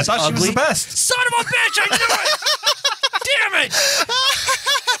 I think she's I thought ugly. she was the best. Son of a bitch! I knew it. Damn it!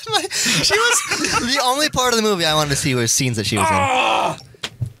 She was the only part of the movie I wanted to see was scenes that she was in.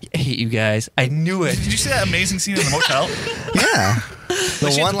 I hate you guys. I knew it. Did you see that amazing scene in the motel? Yeah. The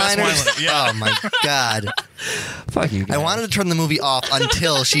the one-liners. best one. Yeah. Oh my god. Fuck you guys. I wanted to turn the movie off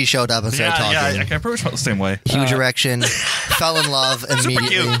until she showed up and started Yeah, talking. I pretty much felt the same way. Huge erection. Fell in love Super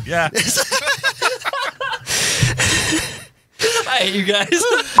immediately. cute. Yeah. I hate you guys.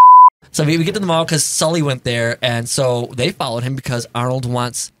 So we get to the mall because Sully went there, and so they followed him because Arnold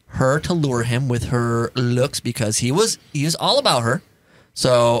wants her to lure him with her looks because he was all about her.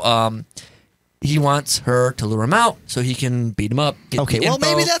 So he wants her to lure him out so he can beat him up. Get Okay, the well,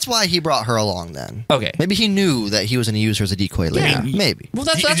 info. maybe that's why he brought her along then. Okay. Maybe he knew that he was going to use her as a decoy later. Yeah. Maybe. Well,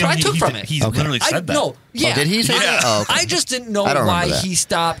 that's what I took from it. He Okay. literally said that. No, yeah. Oh, did he say Yeah. that? Oh, okay. I just didn't know I don't why remember that. he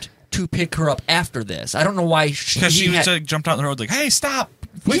stopped to pick her up after this. I don't know why Because she was like, jumped out the road like, hey, stop.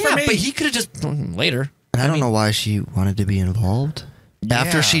 Wait yeah, for me. but he could have just later. And I don't know why she wanted to be involved. Yeah.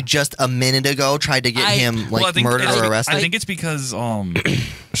 After she just a minute ago tried to get him Well, I think- murdered I or think- arrested. I think it's because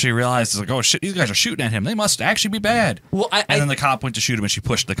she realizes, like, oh, shit, these guys are shooting at him. They must actually be bad. Well, and then the cop went to shoot him, and she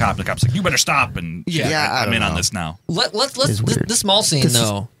pushed the cop. The cop's like, you better stop. And I'm in on this now. Let's this small scene,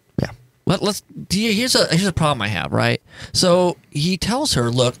 though. Here's a problem I have, right? So he tells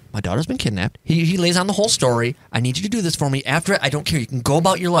her, look, my daughter's been kidnapped. He lays on the whole story. I need you to do this for me. After it, I don't care. You can go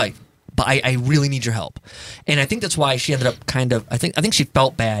about your life. But I really need your help. And I think that's why she ended up kind of, I think she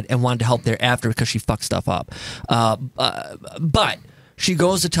felt bad and wanted to help thereafter because she fucked stuff up. But she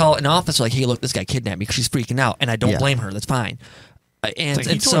goes to tell an officer, like, hey, look, this guy kidnapped me because she's freaking out. And I don't blame her. That's fine. And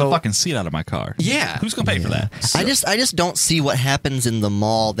he tore the fucking seat out of my car. Yeah. Who's going to pay for that? I just don't see what happens in the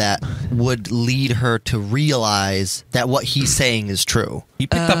mall that would lead her to realize that what he's saying is true. He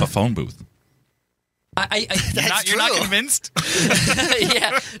picked up a phone booth. You're not convinced?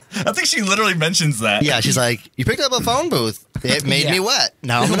 Yeah. I think she literally mentions that. Yeah, she's like, you picked up a phone booth. It made me wet.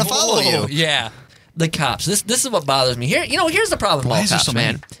 Now I'm going to follow you. Yeah. The cops. This is what bothers me. Here's the problem with Why mall is there cops, so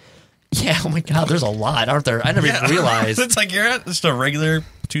man. many? Yeah, oh my God, there's a lot, aren't there? I never even realized. It's like you're at just a regular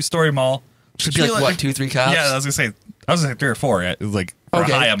 2-story mall. Should be like, what, 2-3 cops? Yeah, I was going to say 3 or 4. It was like a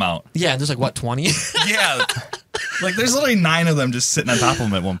high amount. Yeah, and there's like, what, 20? Yeah. Like, there's literally 9 of them just sitting on top of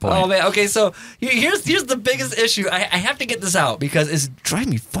him at one point. Oh, man. Okay, so here's the biggest issue. I have to get this out because it's driving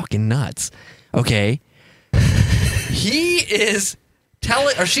me fucking nuts. Okay. He is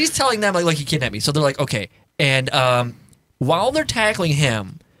she's telling them, like, he kidnapped me. So they're like, okay. And while they're tackling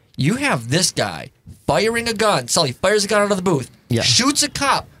him, you have this guy firing a gun. Sully fires a gun out of the booth, shoots a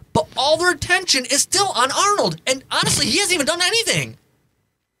cop, but all their attention is still on Arnold. And honestly, he hasn't even done anything.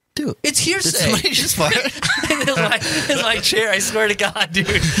 Dude, it's hearsay. Did somebody just fart? It's my chair. I swear to God, dude.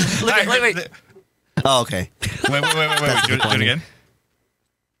 Wait. Oh, okay. Wait. Do it again.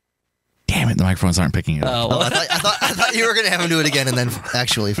 Damn it, the microphones aren't picking it up. Oh, I thought you were going to have him do it again and then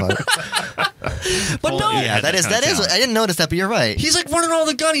actually fart. But no. Yeah, that is. I didn't notice that, but you're right. He's like running around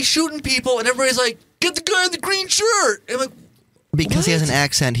with the gun. He's shooting people, and everybody's like, get the guy in the green shirt. And I'm like, because he has an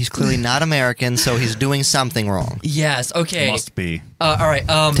accent, he's clearly not American, so he's doing something wrong. Yes, okay. Must be. All right.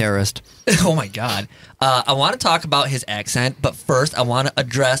 Terrorist. Oh, my God. I want to talk about his accent, but first I want to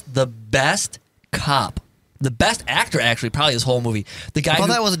address the best cop. The best actor, actually, probably this whole movie. The guy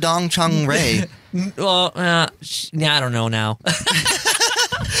that was Dong Chung Ray. Well, I don't know now.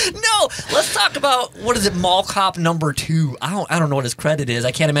 No, let's talk about, what is it, Mall Cop number 2. I don't know what his credit is.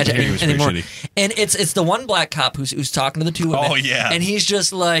 I can't imagine anymore. And it's the one black cop who's talking to the two women. Oh, yeah. And he's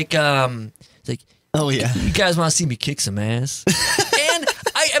just like, oh, yeah. You guys want to see me kick some ass? And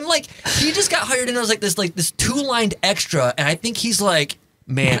I'm like, he just got hired in as this 2-lined extra, and I think he's like,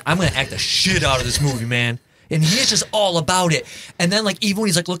 man, I'm going to act the shit out of this movie, man. And he's just all about it. And then, like, even when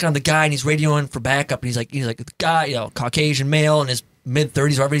he's like looking on the guy and he's radioing for backup, and he's like the guy, Caucasian male in his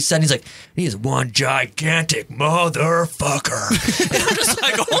mid-30s, whatever he said, and he's like, he is one gigantic motherfucker. And I'm just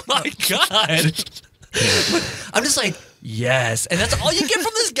like, oh my God. I'm just like, yes. And that's all you get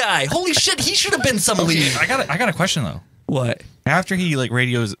from this guy. Holy shit, he should have been some lead. I got a question though. What? After he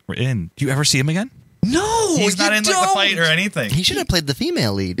radios in, do you ever see him again? No, he's not in the fight or anything. He should have played the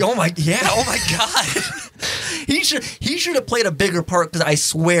female lead. Oh my God. He should have played a bigger part, because I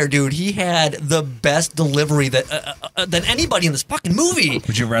swear, dude, he had the best delivery than anybody in this fucking movie.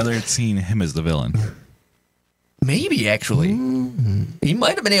 Would you rather have seen him as the villain? Maybe, actually. He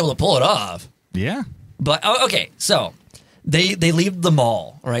might have been able to pull it off. Yeah. But okay, so they leave the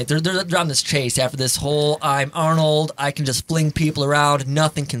mall, right? They're on this chase after this whole I'm Arnold, I can just fling people around,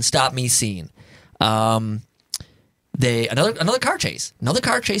 nothing can stop me scene. Another car chase. Another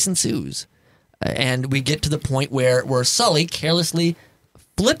car chase ensues. And we get to the point where Sully carelessly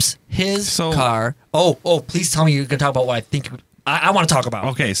flips his car. Oh, please tell me you're going to talk about what I think I want to talk about.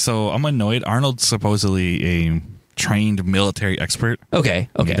 Okay, so I'm annoyed. Arnold's supposedly a trained military expert. Okay.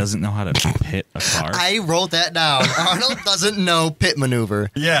 He doesn't know how to pit a car. I wrote that down. Arnold doesn't know pit maneuver.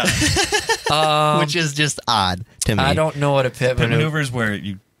 Yeah. Which is just odd to me. I don't know what a pit maneuver is. Where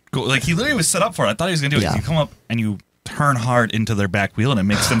you go, he literally was set up for it. I thought he was going to do it. You come up and you turn hard into their back wheel, and it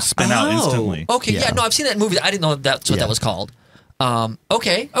makes them spin out instantly. Okay, yeah, no, I've seen that in movies. I didn't know that's what that was called.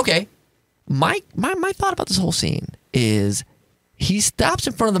 Okay. My thought about this whole scene is he stops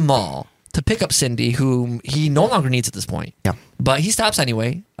in front of the mall to pick up Cindy, whom he no longer needs at this point. Yeah. But he stops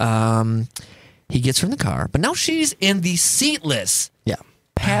anyway. He gets her in the car, but now she's in the seatless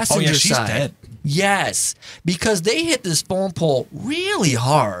passenger she's side. Dead. Yes, because they hit this phone pole really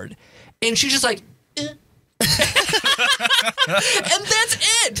hard, and she's just like, and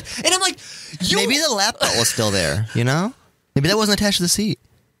that's it. And I'm like, maybe the lap belt was still there, Maybe that wasn't attached to the seat.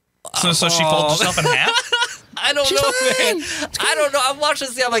 So she folds herself in half? I don't know, man. I don't know. I'm watching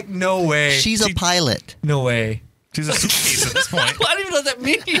this thing. I'm like, no way. She's a pilot. No way. She's a suitcase at this point. I don't even know what that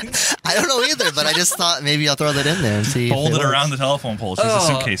means. I don't know either, but I just thought maybe I'll throw that in there and see. Fold it around the telephone pole. She's a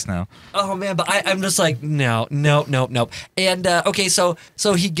suitcase now. Oh man, but I'm just like no. And okay, so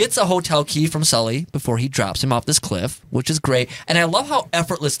he gets a hotel key from Sully before he drops him off this cliff, which is great. And I love how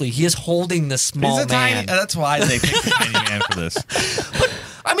effortlessly he is holding this small He's a man. tiny. That's why they picked the tiny man for this. But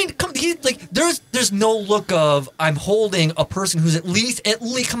I mean, he's like there's no look of I'm holding a person who's at least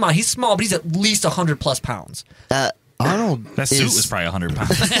come on, he's small, but he's at least 100+ pounds. Arnold. That suit was probably 100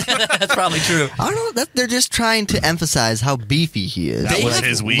 pounds. That's probably true. Arnold. They're just trying to emphasize how beefy he is. That was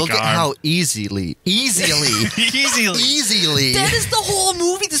his weak Look arm. at how easily. Easily. That is the whole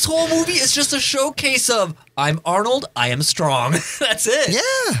movie. This whole movie is just a showcase of I'm Arnold, I am strong. That's it.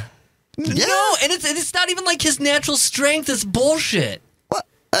 Yeah. No, and it's not even like his natural strength. It's bullshit. What?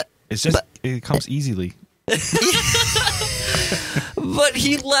 It's just it comes easily. But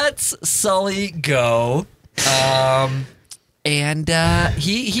he lets Sully go, and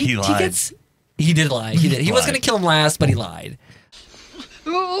he lied. gets. He did lie. He did. He was going to kill him last, but he lied.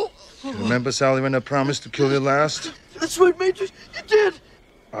 Remember, Sally, when I promised to kill you last? That's right, Major. You did.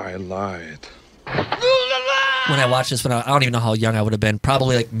 I lied. When I watched this, I don't even know how young I would have been.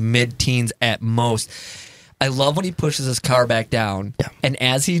 Probably like mid-teens at most. I love when he pushes his car back down, and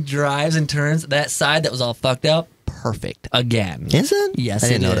as he drives and turns, that side that was all fucked up, perfect again. Is it? Yes, I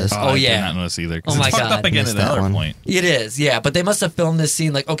didn't it is. notice. Oh, I yeah. did not notice either. 'Cause Oh, my it's fucked God. up again Missed at another that one. point. It is, yeah. But they must have filmed this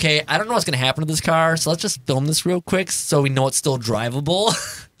scene like, okay, I don't know what's going to happen to this car, so let's just film this real quick so we know it's still drivable.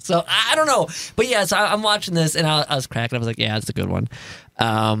 So I don't know. But yeah, so I'm watching this, and I was cracking. I was like, yeah, it's a good one.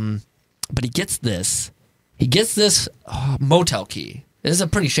 But he gets this. He gets this motel key. This is a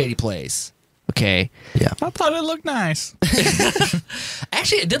pretty shady place. Okay. Yeah. I thought it looked nice.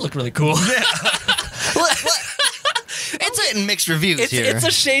 Actually, it did look really cool. It's getting mixed reviews here. It's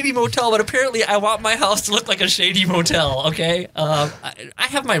a shady motel, but apparently I want my house to look like a shady motel, okay? I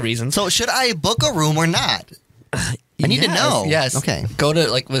have my reasons. So should I book a room or not? I need to know. Yes. Okay. Go to,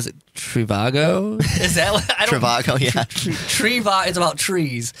 like, was it Trivago? Is that what? I don't Trivago, yeah. Triva is about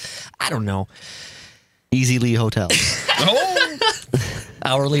trees. I don't know. Easily Hotel.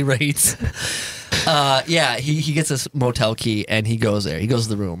 Hourly rates. Yeah, he gets this motel key and he goes there. He goes to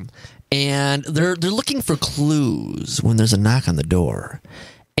the room. And they're looking for clues when there's a knock on the door.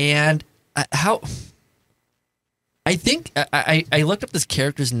 And I think I looked up this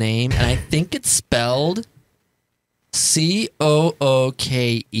character's name and I think it's spelled Cooke.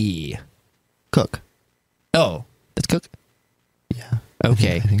 Cook. Oh, that's Cook? Yeah.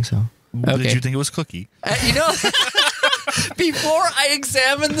 Okay. I think so. Okay. Did you think it was Cookie? You know, before I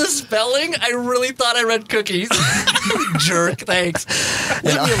examined the spelling, I really thought I read cookies. Jerk, thanks.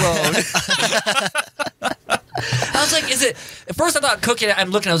 Leave me alone. I was like, is it... At first I thought cookie,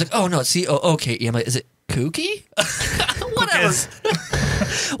 I'm looking, I was like, oh no, it's Cooke. I'm like, is it kooky? Whatever.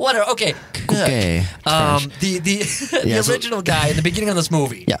 Whatever, okay. Okay. The original guy in the beginning of this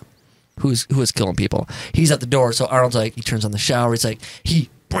movie. Yeah. Who is killing people. He's at the door, so Arnold's like, he turns on the shower, he's like, he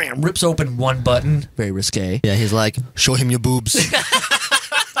rips open one button, very risque. Yeah, he's like, show him your boobs.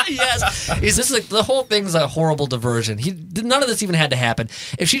 Yes. This is like, the whole thing's a horrible diversion. None of this even had to happen.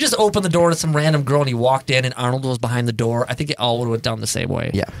 If she just opened the door to some random girl and he walked in and Arnold was behind the door, I think it all would have went down the same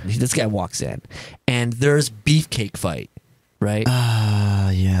way. Yeah. This guy walks in and there's beefcake fight, right?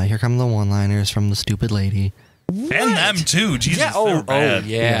 Yeah, here come the one-liners from the stupid lady. And them too. Jesus, yeah. they were bad.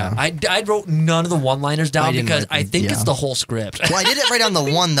 Yeah. I wrote none of the one-liners down didn't because write them, I think yeah. it's the whole script. Well, I did write down the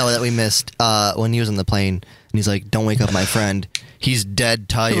one, though, that we missed when he was on the plane. And he's like, don't wake up my friend. He's dead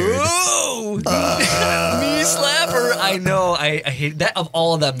tired. Ooh, knee slapper. I know. I hate that. Of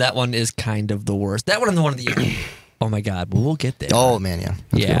all of them, that one is kind of the worst. That one and the one of the... Oh, my God. Well, we'll get there. Oh, man, yeah.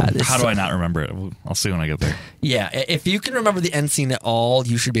 Yeah. How do I not remember it? I'll see when I get there. Yeah. If you can remember the end scene at all,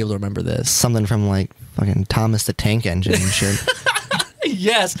 you should be able to remember this. Something from, like, fucking Thomas the Tank Engine and shit.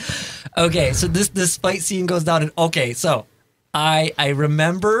 Yes. Okay, so this fight scene goes down, and okay, so I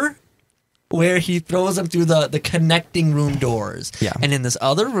remember where he throws him through the connecting room doors. Yeah. And in this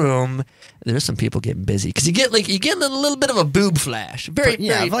other room, there's some people getting busy because you get a little bit of a boob flash. Very,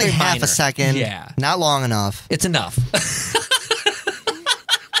 Yeah, very, like very half minor. a second. Yeah. Not long enough. It's enough.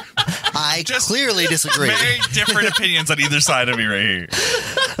 I clearly disagree. Very different opinions on either side of me right here.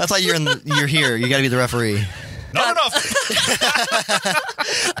 That's why you're here. You got to be the referee. Not enough.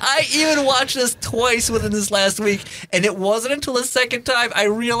 I even watched this twice within this last week, and it wasn't until the second time I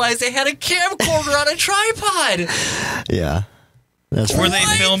realized they had a camcorder on a tripod. Yeah. That's Were right. they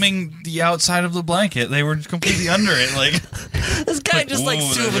filming the outside of the blanket? They were completely under it. Like This guy just like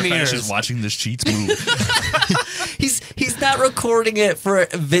ooh, they're souvenirs. just watching the sheets move. He's not recording it for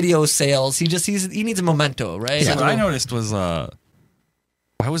video sales. He needs a memento, right? So what I noticed was why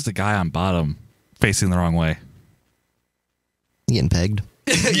was the guy on bottom facing the wrong way? Getting pegged.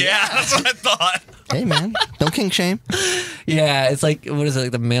 Yeah, that's what I thought. Hey, man. Don't kink shame. Yeah, it's like, what is it,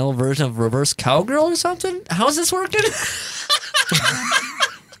 like the male version of reverse cowgirl or something? How's this working?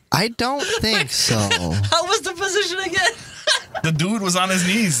 I don't think so. How was the position again? The dude was on his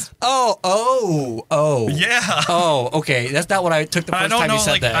knees. Oh. Yeah. Oh, okay. That's not what I took the first time you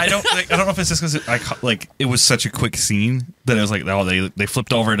said that. I don't know if it's just because it was such a quick scene that it was like, oh, they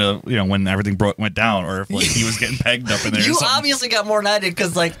flipped over to when everything went down, or if he was getting pegged up in there. You or something. obviously got more than I did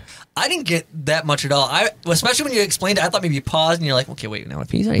because I didn't get that much at all. Especially when you explained it, I thought maybe you paused and you're like, okay, wait, now if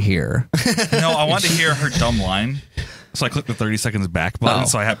he's right here. No, I wanted to hear her dumb line, so I clicked the 30 seconds back button.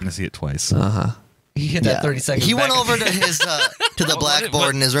 So I happened to see it twice. He hit that 30 seconds. He back. went over to his to the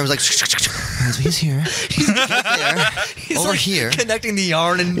blackboard in his room. He was like, he's here. He's there. He's over here. Connecting the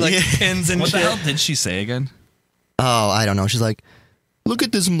yarn and pins and What shit. the hell did she say again? Oh, I don't know. She's like, look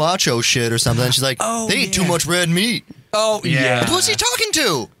at this macho shit or something. And she's like, they eat too much red meat. Oh, yeah. Who's he talking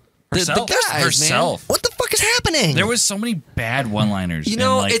to? Herself. The guys, herself. What the fuck is happening? There was so many bad one-liners.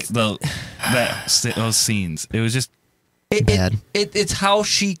 Those scenes. It was just bad. It's how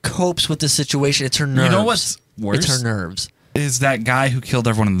she copes with the situation. It's her nerves. You know what's worse? It's her nerves. Is that guy who killed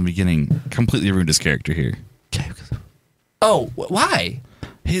everyone in the beginning completely ruined his character here. Oh, why?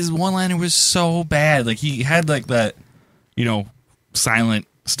 His one-liner was so bad. Like, he had like that, silent,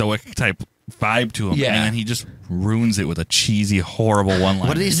 stoic type vibe to him. Yeah. And then he just ruins it with a cheesy, horrible one-liner.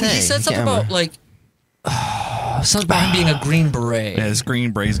 What did he say? He said something about something about him being a Green Beret. Yeah, this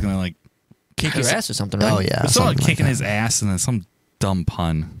Green Beret's gonna Kick your ass or something, right? Oh, yeah. It's not something kicking like his ass and then some dumb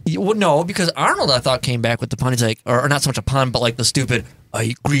pun. Well, no, because Arnold, I thought, came back with the pun. He's like, or not so much a pun, but like the stupid, I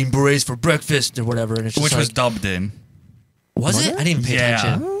eat Green Berets for breakfast or whatever. And it's just Which was dubbed in. Was it? I didn't even pay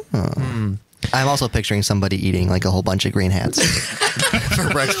attention. I'm also picturing somebody eating like a whole bunch of green hats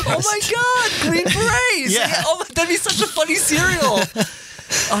for breakfast. Oh my God, Green Berets! Yeah. Oh, that'd be such a funny cereal.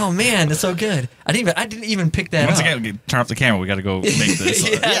 Oh man, that's so good. I didn't even pick that Once up. again, turn off the camera. We got to go make this.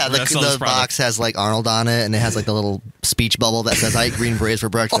 Yeah, the box has like Arnold on it, and it has like the little speech bubble that says, I eat green berets for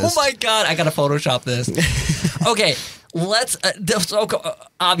breakfast. Oh my God, I gotta Photoshop this. Okay, let's.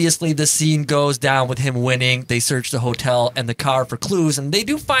 Obviously, the scene goes down with him winning. They search the hotel and the car for clues, and they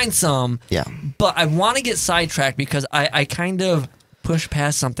do find some. Yeah. But I want to get sidetracked because I kind of push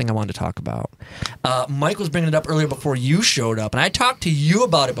past something I wanted to talk about. Mike was bringing it up earlier before you showed up, and I talked to you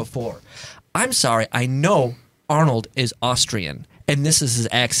about it before. I'm sorry, I know Arnold is Austrian, and this is his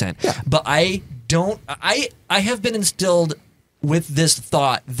accent, but I have been instilled with this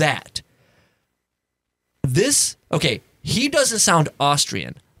thought that he doesn't sound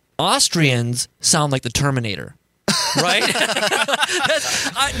Austrian. Austrians sound like the Terminator. Right?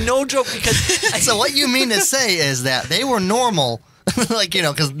 That's no joke, because So what you mean to say is that they were normal,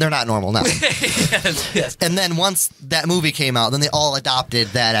 because they're not normal now. yes. And then once that movie came out, then they all adopted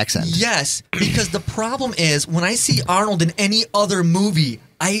that accent. Yes, because the problem is when I see Arnold in any other movie,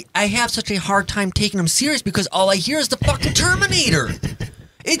 I have such a hard time taking him serious because all I hear is the fucking Terminator.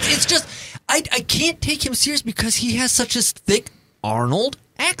 It's just I can't take him serious because he has such a thick Arnold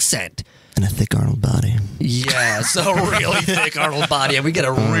accent. And a thick Arnold body. Yes, a really thick Arnold body, and we get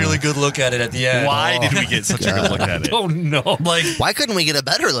a really good look at it at the end. Why did we get such a good look at it? I don't know. Why couldn't we get a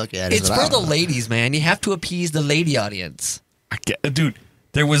better look at it? It's for the ladies, man. You have to appease the lady audience. Dude,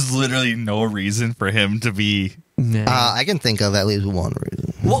 there was literally no reason for him to be. I can think of at least one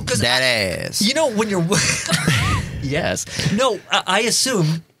reason. Well, because that ass. When you're yes, no, I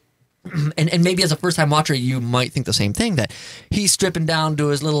assume. And maybe as a first-time watcher, you might think the same thing, that he's stripping down to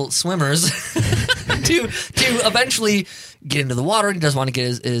his little swimmers to eventually get into the water. And he doesn't want to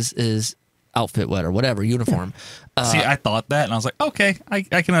get his outfit wet or whatever, uniform. See, I thought that, and I was like, okay,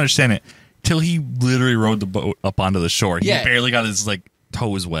 I can understand it. Till he literally rode the boat up onto the shore. He barely got his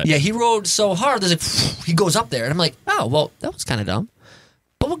toes wet. Yeah, he rode so hard, he goes up there. And I'm like, oh, well, that was kind of dumb.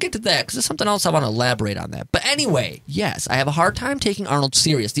 But we'll get to that because there's something else I want to elaborate on that. But anyway, yes, I have a hard time taking Arnold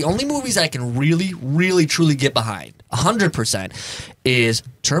serious. The only movies I can really, really, truly get behind, 100%, is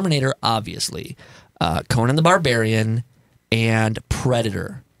Terminator, obviously, Conan the Barbarian, and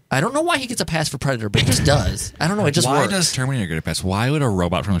Predator. I don't know why he gets a pass for Predator, but he just does. I don't know. It just works. Why does Terminator get a pass? Why would a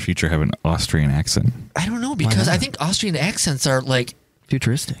robot from the future have an Austrian accent? I don't know, because I think Austrian accents are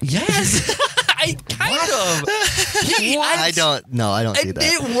futuristic. Yes. I don't see that.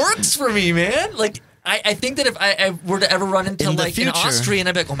 It works for me, man. I think that if I were to ever run into an Austrian,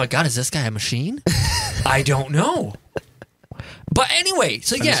 I'd be like, oh my God, is this guy a machine? I don't know. But anyway,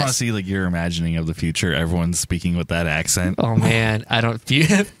 so I just want to yes. see like your imagining of the future. Everyone's speaking with that accent. Oh man, I don't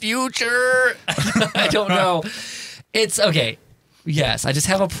future. I don't know. It's okay. Yes, I just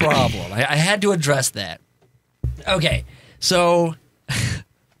have a problem. I had to address that. Okay, so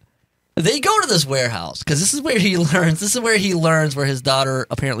they go to this warehouse because this is where he learns. This is where he learns where his daughter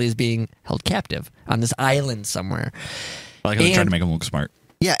apparently is being held captive on this island somewhere. I like how they tried to make him look smart.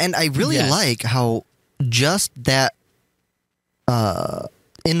 Yeah, and I really like how just that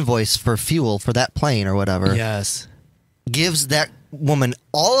invoice for fuel for that plane or whatever gives that woman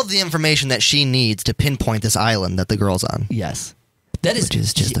all of the information that she needs to pinpoint this island that the girl's on. Yes. That is, Which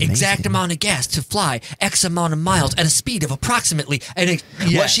is just the exact amazing. amount of gas to fly X amount of miles at a speed of approximately.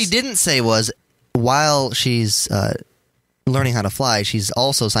 What she didn't say was while she's learning how to fly, she's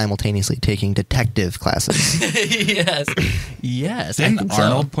also simultaneously taking detective classes. Yes. Didn't I think so.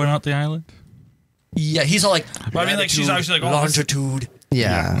 Arnold point out the island? Yeah, he's all like, Well, I mean, like, she's obviously like, oh, longitude.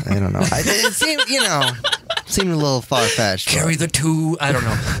 Yeah, I don't know. It seemed, seemed a little far-fetched. Carry the two. I don't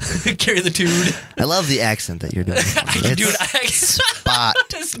know. Carry the dude. I love the accent that you're doing. Dude, Spot.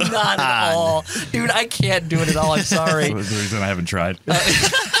 It's not at all. Dude, I can't do it at all. I'm sorry. That's the reason I haven't tried.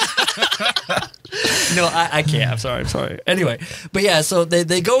 No, I can't. I'm sorry. Anyway, but yeah, so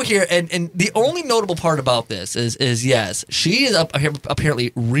they go here, and the only notable part about this is yes, she is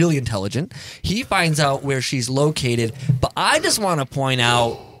apparently really intelligent. He finds out where she's located, but I just want to point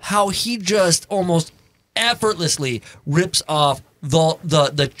out how he just almost effortlessly rips off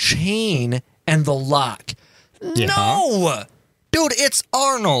the chain and the lock. Yeah. No! Dude, it's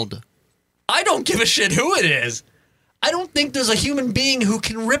Arnold. I don't give a shit who it is. I don't think there's a human being who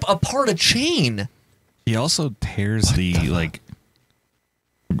can rip apart a chain. He also tears the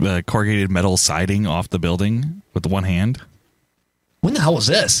corrugated metal siding off the building with the one hand. When the hell was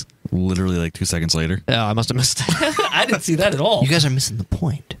this? Literally like 2 seconds later. Oh, I must have missed that. I didn't see that at all. You guys are missing the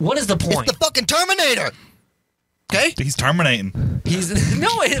point. What is the point? It's the fucking Terminator. Okay? He's terminating. He's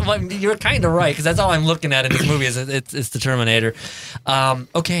you're kind of right because that's all I'm looking at in this movie is it's the Terminator.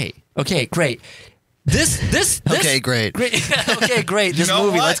 Okay, great. This Okay, great. Okay, great. This You know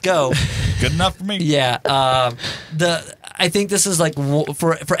movie, what? let's go. Good enough for me. Yeah. I think this is like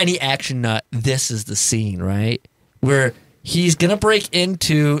for any action nut. This is the scene, right, where he's gonna break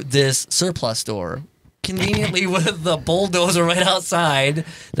into this surplus store. Conveniently with the bulldozer right outside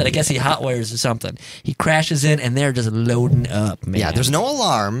that I guess he hotwires or something. He crashes in and they're just loading up, man. Yeah, there's no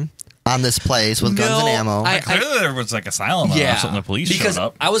alarm on this place with guns and ammo. Clearly there was like a silent alarm or something. The police because showed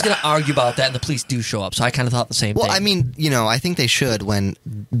up. I was going to argue about that and the police do show up. So I kind of thought the same thing. Well, I mean, I think they should when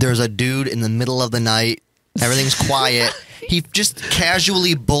there's a dude in the middle of the night, everything's quiet. He just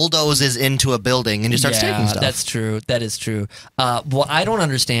casually bulldozes into a building and just starts taking stuff. That's true. That is true. What I don't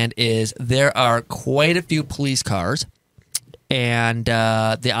understand is there are quite a few police cars, and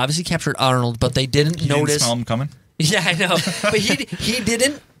they obviously captured Arnold, but they didn't notice. Didn't smell him coming? Yeah, I know, but he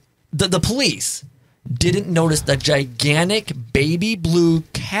didn't. The police didn't notice the gigantic baby blue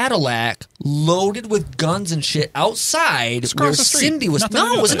Cadillac loaded with guns and shit outside Just where across the street. Cindy was. Nothing to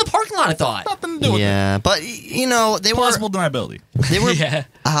No, do it was with in the parking lot. I thought. Nothing to do with Yeah, but they Plausible deniability. They were Yeah.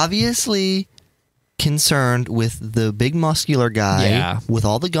 obviously concerned with the big muscular guy Yeah. with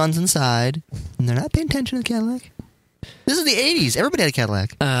all the guns inside, and they're not paying attention to the Cadillac. This is the 80s. Everybody had a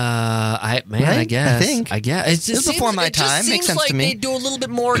Cadillac. I Right? guess. I think. I guess. It just This is before my it just time. Makes seems sense like to me. They do a little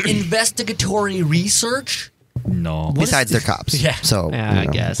bit more investigatory research. No. Besides, they're cops. Yeah. So I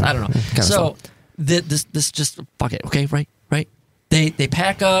guess. I don't know. Kinda So this just fuck it. Okay, right. They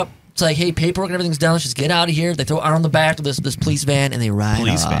pack up. It's like, hey, paperwork and everything's done. Let's just get out of here. They throw Arnold on the back of this police van and they ride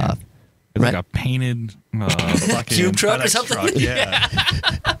Police off. van. It's Right. like a painted fucking Cube truck or FedEx something? truck.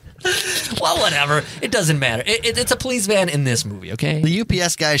 Yeah. Well, whatever. It doesn't matter. It's a police van in this movie. Okay. the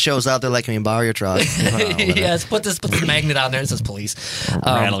UPS guy shows out. They're like, "Can we borrow your truck?" Yes. Put this magnet on there. It says police.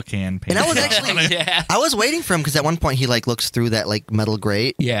 Rattle can. And I was actually, Yeah. I was waiting for him because at one point he looks through that metal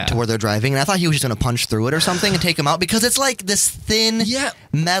grate to where they're driving, and I thought he was just going to punch through it or something and take him out because it's like this thin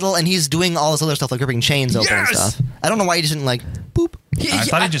metal, and he's doing all this other stuff like ripping chains open and stuff. I don't know why he just didn't boop. I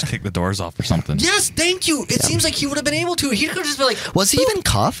thought he just kicked the doors off or something. Yes, thank you. It seems like he would have been able to. He could have just been like, Was he even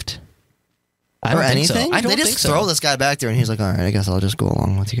cuffed? I don't or think so. anything? I don't they just think so. throw this guy back there, and he's like, "All right, I guess I'll just go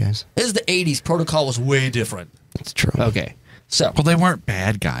along with you guys." This is the 80s. Protocol was way different. It's true. Okay. So. Well, they weren't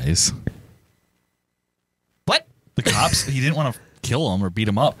bad guys. What? The cops, he didn't want to kill him or beat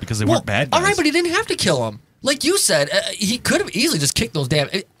him up because they weren't bad guys. All right, but he didn't have to kill him. Like you said, he could have easily just kicked those damn...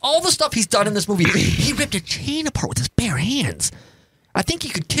 All the stuff he's done in this movie, he ripped a chain apart with his bare hands. I think he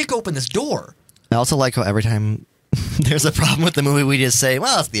could kick open this door. I also like how every time there's a problem with the movie, we just say,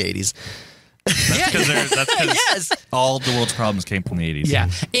 "Well, it's the '80s." That's because Yes. all the world's problems came from the 80s. Yeah,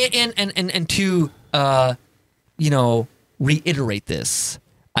 and to reiterate this,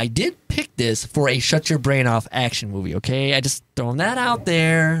 I did pick this for a shut your brain off action movie. Okay, I just throwing that out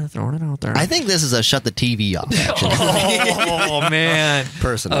there, I think this is a shut the TV off action. Oh man,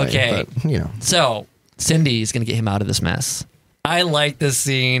 Personally, Okay. but, So Cindy's gonna get him out of this mess. I like this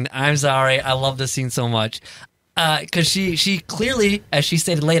scene. I'm sorry, I love this scene so much. Because she clearly, as she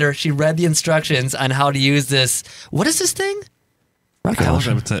stated later, she read the instructions on how to use this. What is this thing? rocket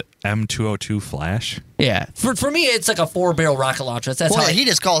launcher. It's a M202 Flash. Yeah, for me, it's like a 4-barrel rocket launcher. That's Well, how he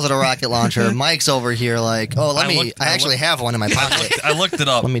just calls it a rocket launcher. Mike's over here like, oh, I actually have one in my pocket. I looked it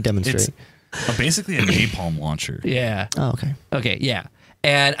up. Let me demonstrate. It's basically a napalm launcher. Yeah. Oh, okay. Okay. Yeah.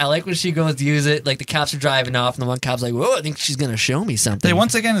 And I like when she goes to use it. Like the cops are driving off, and the one cop's like, "Whoa, I think she's gonna show me something." They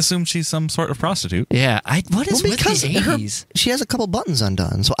once again assume she's some sort of prostitute. Yeah. What is with the because 80s? she has a couple buttons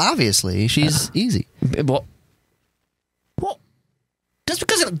undone, so obviously she's easy. Well, just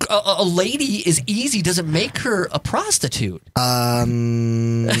because a lady is easy doesn't make her a prostitute.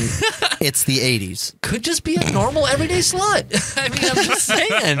 It's the 80s. Could just be a normal everyday slut. I mean, I'm just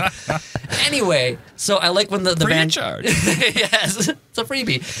saying. Anyway, so I like when the Free van of charge. Yes, it's a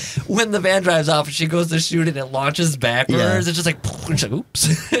freebie. When the van drives off and she goes to shoot it, it launches backwards. Yeah. It's just like, and she's like,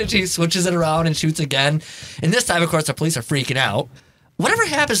 oops. And she switches it around and shoots again. And this time, of course, the police are freaking out. Whatever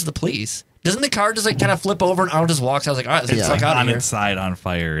happens to the police? Doesn't the car just like kind of flip over and Arnold just walks? I was like, all right, let's fuck out of On here. its side on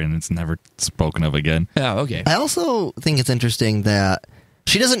fire, and it's never spoken of again. Oh, okay. I also think it's interesting that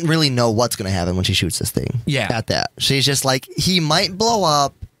she doesn't really know what's going to happen when she shoots this thing. Yeah. At that. She's just like, he might blow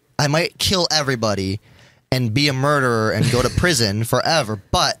up, I might kill everybody and be a murderer and go to prison forever,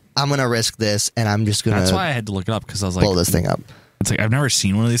 but I'm going to risk this and I'm just going That's why to I had to look it up, because I was like, blow this thing up. It's like, I've never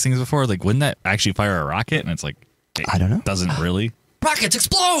seen one of these things before. Like, wouldn't that actually fire a rocket? And it's like, I don't know. Doesn't really. Rockets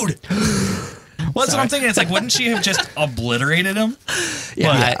explode! Well, that's what I'm thinking. It's like, wouldn't she have just obliterated him?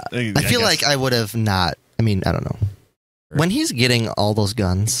 Yeah, But, I feel like I would have not. I mean, I don't know. When he's getting all those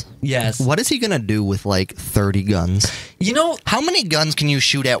guns, yes. what is he going to do with like 30 guns? You know, How many guns can you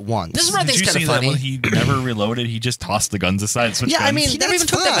shoot at once? this is what I Did think you is kind see of that funny. when he never reloaded? He just tossed the guns aside. Switched yeah, I guns? mean, He that's never even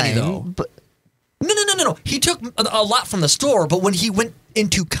took that many, fine, though. But No. He took a lot from the store, but when he went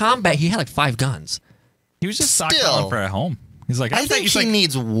into combat, he had like 5 guns. he was just Still. stockpiling for at home. He's like, I think he's he like,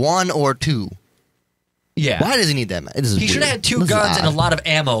 needs 1 or 2. Yeah. Why does he need that much? This is He should have weird. had 2 This is guns and a odd. lot of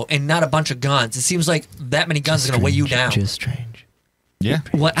ammo and not a bunch of guns. It seems like that many guns is going to weigh you down. Just strange. yeah.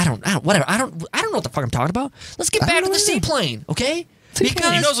 What? I don't know what the fuck I'm talking about. Let's get I back don't to the know either. seaplane, okay? He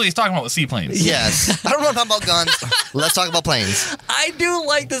Because knows what he's talking about with seaplanes. Yes. I don't know about guns. Let's talk about planes. I do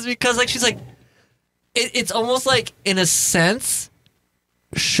like this because like she's like it's almost like in a sense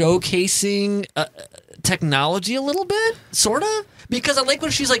showcasing technology a little bit, sort of, because I like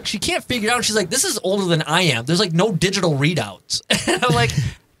when she's like she can't figure it out. She's like, this is older than I am. There's like no digital readouts. And I'm like,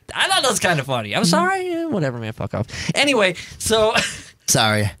 I thought that was kind of funny. I'm sorry. Yeah, whatever, man. Fuck off. Anyway, so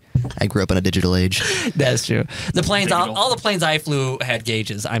Sorry. I grew up in a digital age. that's true. The planes, Digital. all the planes I flew had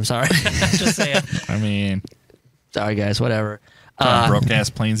gauges. I'm sorry. Just saying. I mean, Sorry, guys. Whatever. broke ass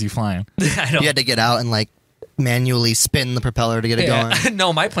planes you flying. I don't. You had to get out and like manually spin the propeller to get it going.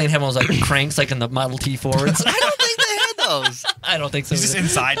 No, my plane had one of those like cranks like in the Model T Fords. I don't think they had those. I don't think so. He's just either.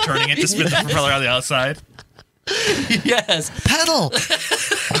 inside turning it to spin the propeller on the outside. Yes. Pedal.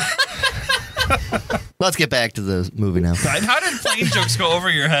 Let's get back to the movie now. How did plane jokes go over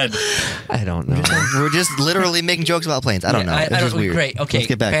your head? I don't know. We're just literally making jokes about planes. I don't know. It's just weird. Great. Okay. Let's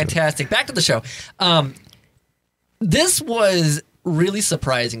get back Fantastic. Back to the show. This was really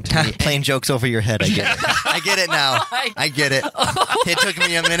surprising to to me. it. Playing jokes over your head. I get it. I get it now. I get it. It took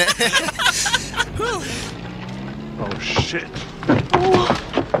me a minute. Oh, shit.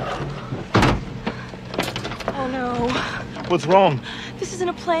 Oh no. What's wrong? This isn't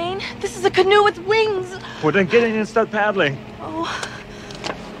a plane. This is a canoe with wings. Well, then get in and start paddling. Oh.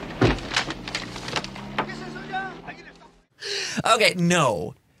 Okay,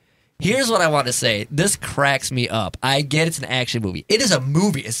 no. Here's what I want to say. This cracks me up. I get it's an action movie. It is a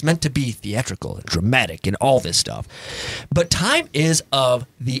movie. It's meant to be theatrical and dramatic and all this stuff. But time is of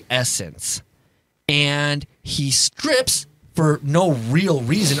the essence. And he strips for no real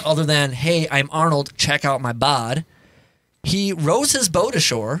reason other than, hey, I'm Arnold, check out my bod. He rows his boat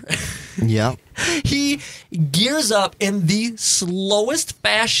ashore. Yeah. He gears up in the slowest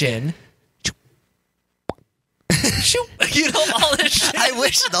fashion. Shoot, you know, all this shit. I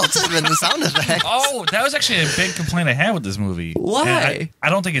wish those had been the sound effects. Oh, that was actually a big complaint I had with this movie. Why? And I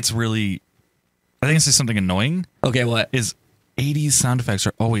don't think it's really. I think it's just something annoying. Okay, what? Is 80s sound effects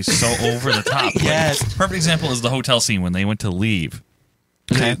are always so over the top. Yes. Like, perfect example is the hotel scene when they went to leave.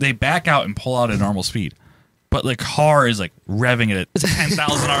 They back out and pull out at normal speed. But the car is like revving it at 10,000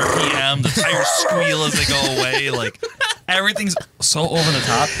 RPM. The tires squeal as they go away. Like everything's so over the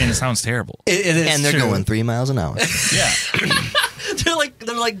top, and it sounds terrible. It is, and they're true. going 3 miles an hour. Yeah, they're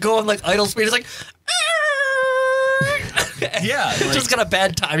like going like idle speed. It's like. yeah. It's just got a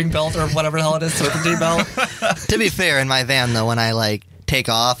bad timing belt or whatever the hell it is, serpentine belt. To be fair, in my van though, when I like take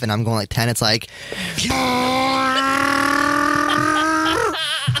off and I'm going like 10, it's like.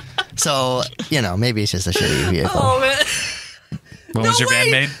 So, maybe it's just a shitty vehicle. Oh, man. When was your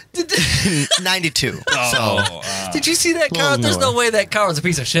van made? 92. Did you see that car? There's no way that car was a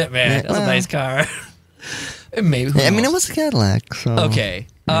piece of shit, man. That was a nice car. Maybe. I mean, it was a Cadillac. So. Okay.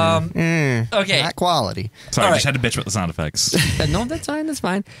 Okay. Not quality. Sorry, All I just had to bitch with the sound effects. No, that's fine. That's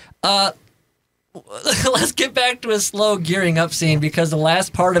fine. Let's get back to a slow gearing up scene because the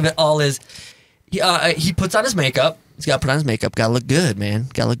last part of it all is he puts on his makeup. He's got to put on his makeup. Got to look good, man.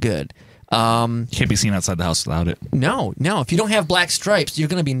 Got to look good. Can't be seen outside the house without it. No. If you don't have black stripes, you're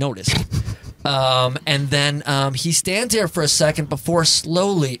going to be noticed. And then he stands there for a second before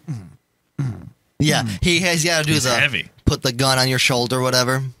slowly. Yeah, he has got to do heavy. Put the gun on your shoulder, or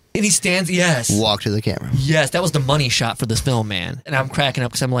whatever. And he stands. Yes. Walk to the camera. Yes, that was the money shot for this film, man. And I'm cracking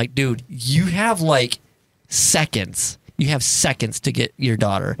up because I'm like, dude, you have like seconds. You have seconds to get your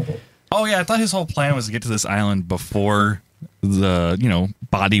daughter. Oh yeah, I thought his whole plan was to get to this island before the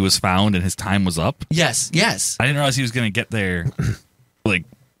body was found and his time was up. Yes. I didn't realize he was going to get there,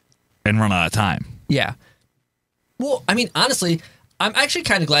 and run out of time. Yeah. Well, I mean, honestly, I'm actually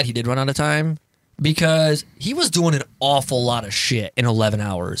kind of glad he did run out of time because he was doing an awful lot of shit in 11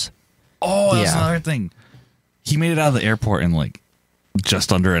 hours. Oh, that's another thing. He made it out of the airport in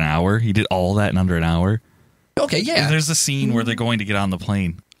just under an hour. He did all that in under an hour. Okay, yeah. And there's a scene where they're going to get on the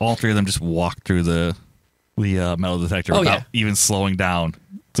plane. All three of them just walk through the metal detector without even slowing down.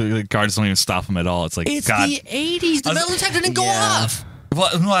 So the guards don't even stop them at all. It's like, it's God. the 80s. The metal detector didn't go off. Well,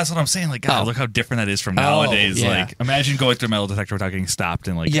 no, that's what I'm saying. Like, God, look how different that is from nowadays. Yeah. Like, imagine going through a metal detector without getting stopped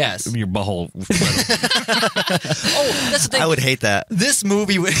and your butthole. That's the thing. I would hate that. This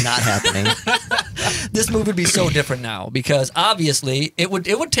movie would not happening. This movie would be so different now because obviously it would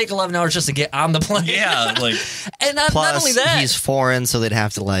take 11 hours just to get on the plane. Yeah, and not only that, he's foreign, so they'd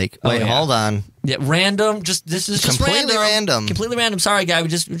have to wait, hold on. Yeah, random. This is just completely random. Completely random. Sorry, guy. We're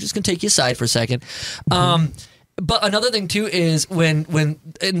just gonna take you aside for a second. But another thing too is when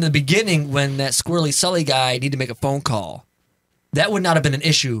in the beginning when that squirrely Sully guy needed to make a phone call, that would not have been an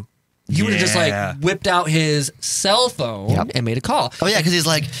issue. He would have just whipped out his cell phone and made a call. Oh yeah, because he's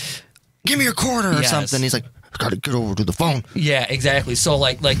like, "Give me your quarter" or something. He's like, "Gotta get over to the phone." Yeah, exactly. So a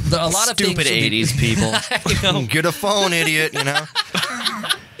lot of stupid things 80s people. Get a phone, idiot.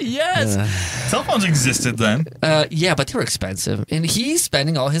 Yes. Cell phones existed then. Yeah, but they were expensive, and he's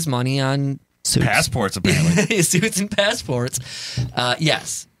spending all his money on suits. Passports, apparently. Suits and passports.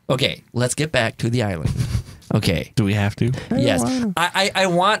 Yes. Okay, let's get back to the island. Okay. Do we have to? Yes.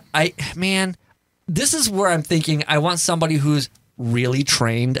 Man, this is where I'm thinking I want somebody who's really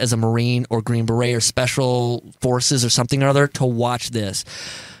trained as a Marine or Green Beret or Special Forces or something or other to watch this.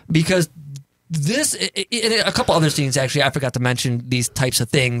 Because this, and a couple other scenes, actually, I forgot to mention these types of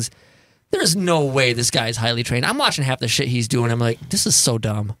things. There's no way this guy's highly trained. I'm watching half the shit he's doing. I'm like, this is so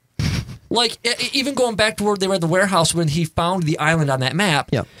dumb. Like, even going back to where they were at the warehouse when he found the island on that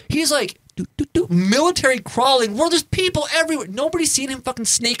map, he's like, military crawling, where there's people everywhere. Nobody's seen him fucking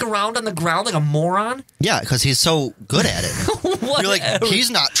snake around on the ground like a moron. Yeah, because he's so good at it. You're like, he's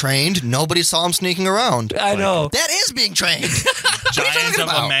not trained. Nobody saw him sneaking around. I know. That is being trained.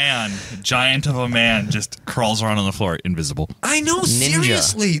 Giant of a man just crawls around on the floor, invisible. I know,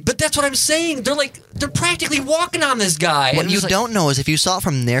 seriously. But that's what I'm saying. They're practically walking on this guy. What you don't know is if you saw it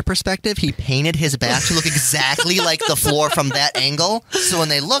from their perspective, he painted his back to look exactly like the floor from that angle. So when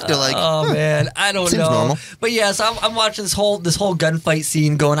they look, they're like, oh man, I don't know. Normal. But yes, I'm watching this whole gunfight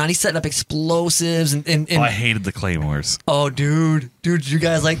scene going on. He's setting up explosives and I hated the claymores. Oh, dude, did you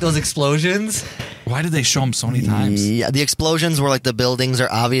guys like those explosions? Why did they show them so many times? Yeah, the explosions were like the buildings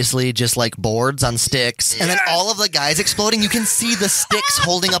are obviously just like boards on sticks. And then all of the guys exploding, you can see the sticks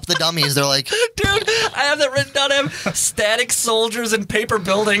holding up the dummies. They're like... Dude, I have that written down. I have static soldiers and paper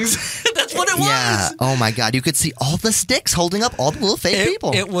buildings. That's what it was. Yeah. Oh my God. You could see all the sticks holding up all the little fake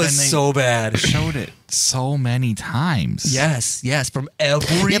people. It was so bad. Showed it so many times. Yes, from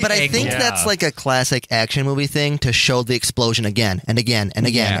every Yeah, but I angle. think that's like a classic action movie thing to show the explosion again and again and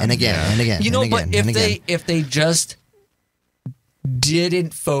again and again and again. You know, and but again, if they just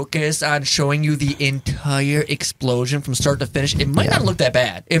didn't focus on showing you the entire explosion from start to finish, it might not look that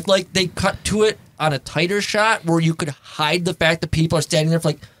bad. If like they cut to it on a tighter shot where you could hide the fact that people are standing there for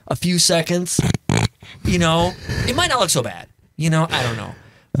like a few seconds, it might not look so bad. I don't know.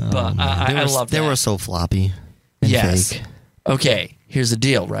 But I love that. They were so floppy and fake. Okay, here's the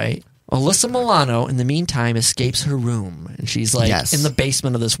deal, right? Alyssa Milano, in the meantime, escapes her room. And she's like in the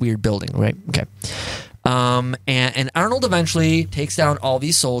basement of this weird building, right? Okay. And Arnold eventually takes down all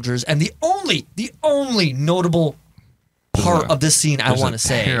these soldiers. And the only notable part of this scene I want to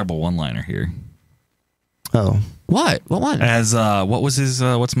say. Terrible one-liner here. Oh. What? What one? As, what was his,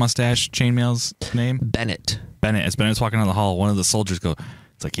 what's Mustache Chainmail's name? Bennett. As Bennett's walking down the hall, one of the soldiers go,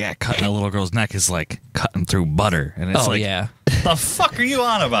 it's like, yeah, cutting a little girl's neck is like cutting through butter. And it's the fuck are you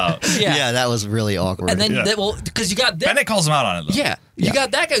on about? Yeah, that was really awkward. And then, because you got that. Bennett calls him out on it, though. Yeah. You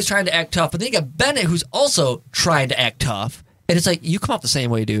got that guy who's trying to act tough, but then you got Bennett who's also trying to act tough. And it's like, you come off the same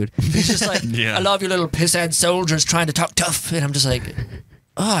way, dude. He's just like, I love your little pissant soldiers trying to talk tough. And I'm just like,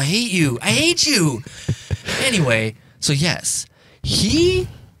 oh, I hate you. I hate you. Anyway, so yes, he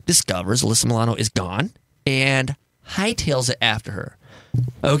discovers Alyssa Milano is gone and hightails it after her.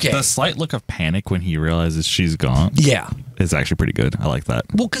 Okay. The slight look of panic when he realizes she's gone. Yeah. Is actually pretty good. I like that.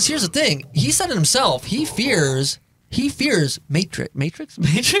 Well, because here's the thing. He said it himself. He fears Matrix. Matrix?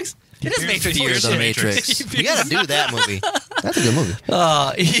 It is Matrix. Fears the Matrix. You gotta do that movie. That's a good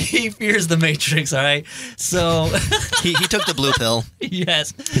movie. He fears the Matrix, all right? So he took the blue pill.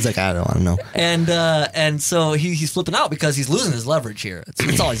 Yes. He's like, I don't want to know. And so he's flipping out because he's losing his leverage here.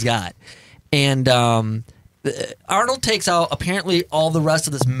 That's all he's got. And Arnold takes out apparently all the rest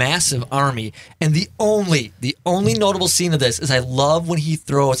of this massive army. And the only notable scene of this is I love when he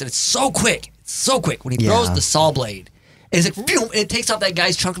throws, and it's so quick. It's so quick when he throws the saw blade. And it's like, boom, and it takes out that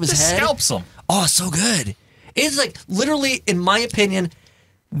guy's chunk of his head. Scalps him. Oh, so good. It's like literally, in my opinion,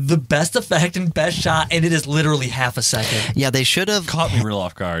 the best effect and best shot, and it is literally half a second. Yeah, they should have caught me real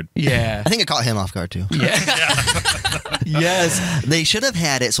off guard. Yeah, I think it caught him off guard too. Yeah. Yes, they should have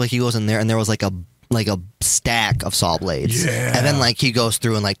had it so he goes in there and there was like a stack of saw blades. Yeah, and then like he goes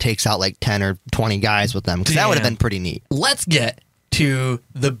through and like takes out like 10 or 20 guys with them because that would have been pretty neat. Let's get to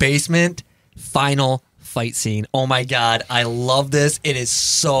the basement final fight scene. Oh my god, I love this. It is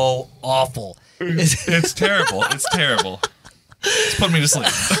so awful. It's terrible. It's terrible. It's putting me to sleep.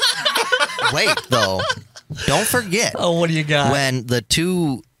 Wait, though. Don't forget. Oh, what do you got? When the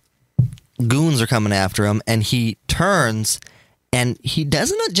two goons are coming after him and he turns and he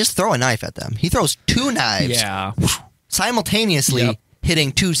doesn't just throw a knife at them. He throws two knives. Yeah. Simultaneously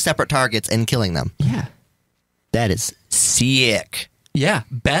hitting two separate targets and killing them. Yeah. That is sick. Yeah.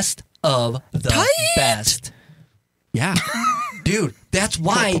 Best of the best. Yeah. Dude, that's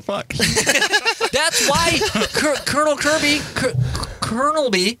why. What the fuck? That's why Colonel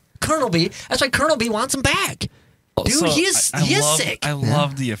B. That's why Colonel B wants him back. Dude, So, he is sick. I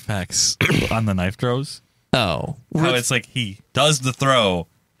love the effects on the knife throws. Oh. How it's like he does the throw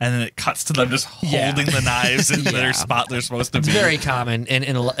and then it cuts to them just holding the knives in their spot they're supposed to It's be. very common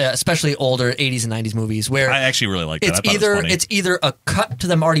in especially older 80s and 90s movies where I actually really like that. it's I thought it was funny. it's either a cut to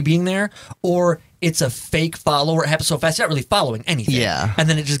them already being there or it's a fake follow where it happens so fast you're not really following anything. Yeah. And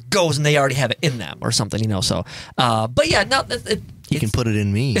then it just goes and they already have it in them or something, so but yeah, no, You can put it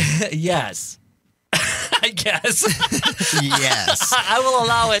in me. yes. I guess. Yes. I will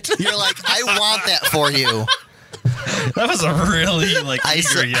allow it. You're like, I want that for you. That was a really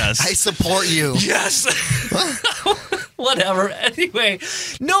eager yes. I support you. Yes. Whatever. Anyway,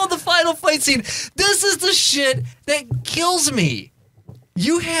 no, the final fight scene. This is the shit that kills me.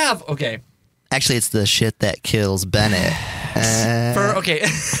 You have Actually, it's the shit that kills Bennett.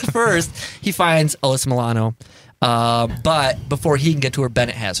 First, he finds Alyssa Milano. But before he can get to her,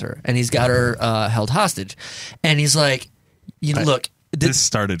 Bennett has her, and he's got her held hostage. And he's like, look. This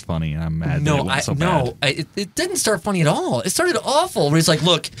started funny, and I'm mad that it went so bad. It didn't start funny at all. It started awful, where he's like,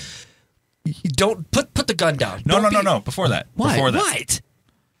 look, you don't put the gun down. No. Before that. What? Before that. What?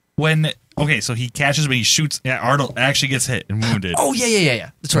 When, so he catches, but he shoots. Yeah, Arnold actually gets hit and wounded. Oh,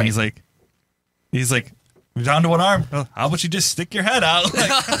 yeah. That's right. And he's like, you're down to one arm. Oh, how about you just stick your head out?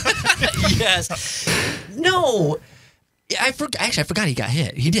 Yes. No. I forgot he got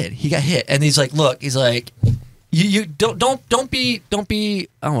hit. He did. He got hit. And he's like, look, you don't be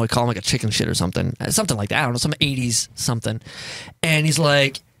I don't know, call him like a chicken shit or something like that. I don't know, some 80s something. And he's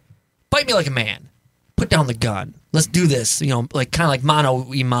like, bite me like a man. Put down the gun. Let's do this. Kind of like mano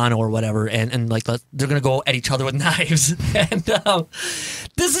y mano or whatever. And they're gonna go at each other with knives. And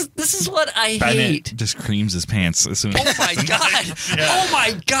this is what I hate. Bennett just creams his pants as soon as. Oh my god! Yeah. Oh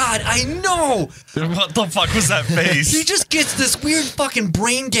my god! I know. What the fuck was that face? He just gets this weird fucking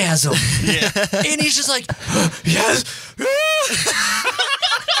braingasm. Yeah. And he's just like, yes.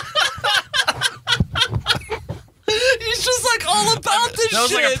 He's just like all about this shit. That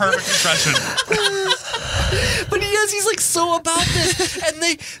was like a perfect impression. But he's like so about this,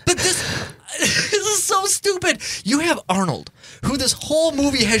 but this is so stupid. You have Arnold, who this whole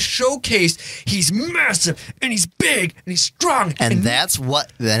movie has showcased. He's massive and he's big and he's strong, and that's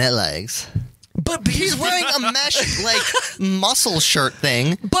what Bennett likes. But he's wearing a mesh like muscle shirt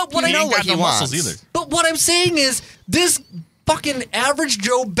thing. But what you know what he wants. Either. But what I'm saying is this fucking average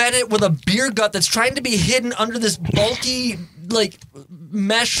Joe Bennett with a beer gut that's trying to be hidden under this bulky like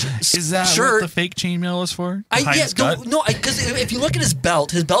mesh is that shirt. What the fake chainmail is for? Because if you look at his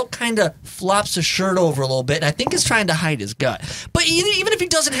belt kind of flops the shirt over a little bit, and I think it's trying to hide his gut. But even if he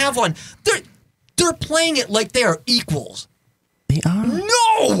doesn't have one, they're playing it like they are equals. They are?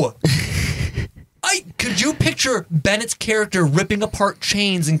 No. Could you picture Bennett's character ripping apart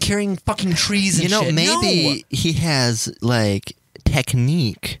chains and carrying fucking trees and shit? Maybe he has like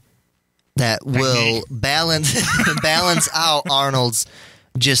technique that will balance out Arnold's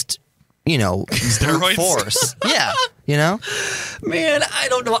just, brute force. Yeah, Man, I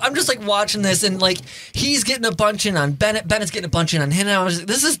don't know. I'm just like watching this and like he's getting a bunch in on Bennett. Bennett's getting a bunch in on him. And I was like,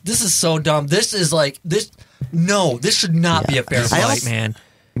 this is so dumb. This is like this. No, this should not be a fair fight, man.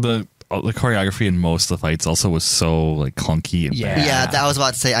 The choreography in most of the fights also was so like clunky and bad. Yeah, that I was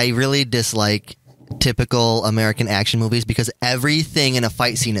about to say. I really dislike typical American action movies because everything in a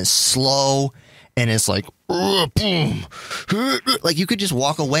fight scene is slow and it's like boom. Like you could just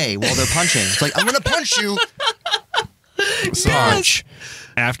walk away while they're punching. It's like I'm gonna punch you. So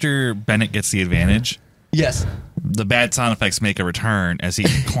after Bennett gets the advantage, yes, the bad sound effects make a return as he's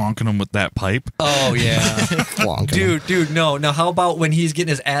clonking him with that pipe. Oh yeah, dude, no. Now how about when he's getting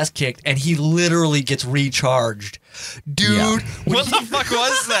his ass kicked and he literally gets recharged? Dude, what the fuck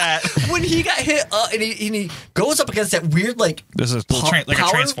was that? When he got hit and he goes up against that weird like there's a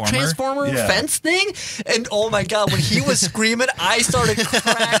transformer fence thing, and oh my god, when he was screaming, I started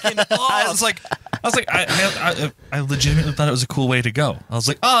cracking off. I was like, I legitimately thought it was a cool way to go. I was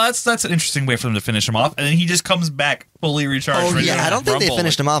like, oh, that's an interesting way for them to finish him off, and then he just comes back fully recharged. Oh yeah, I don't think they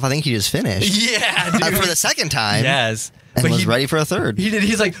finished him off. I think he just finished. Yeah, dude. For the second time. Yes, and was ready for a third. He did.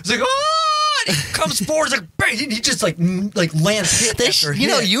 He's like, oh! He comes forward, like bang! He just like lands hit after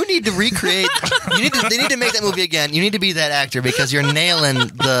hit. You need to recreate. They need to make that movie again. You need to be that actor because you're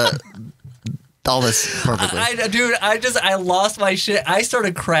nailing all this perfectly. I lost my shit. I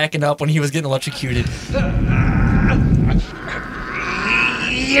started cracking up when he was getting electrocuted.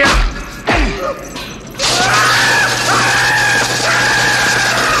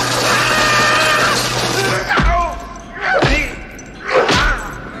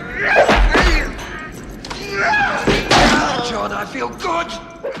 I feel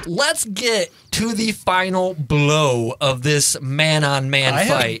good. Let's get to the final blow of this man-on-man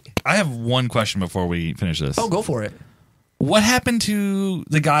fight. I have one question before we finish this. Oh, go for it. What happened to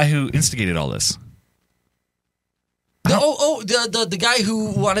the guy who instigated all this? The guy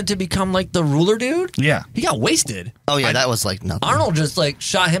who wanted to become like the ruler dude? Yeah. He got wasted. Oh, yeah, that was like nothing. Arnold just like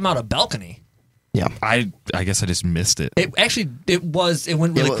shot him out a balcony. Yeah. I guess I just missed it. It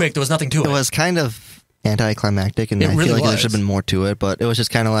went really quick. There was nothing to it. It was kind of anticlimactic, and I feel like there should have been more to it, but it was just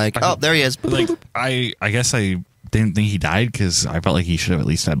kind of like, oh, there he is. Like, I guess I didn't think he died because I felt like he should have at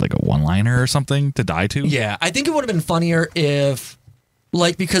least had like a one-liner or something to die to. Yeah, I think it would have been funnier if,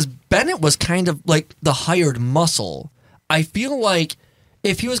 like, because Bennett was kind of like the hired muscle. I feel like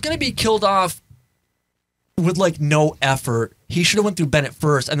if he was going to be killed off with like no effort, he should have went through Bennett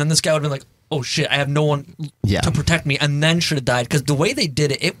first, and then this guy would have been like, oh shit, I have no one to protect me, and then should have died. Because the way they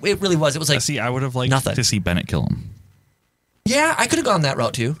did it, it really was. It was like, I would have liked to see Bennett kill him. Yeah, I could have gone that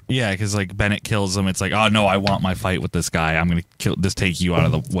route too. Yeah, because like Bennett kills him, it's like, oh no, I want my fight with this guy. I'm going to just take you out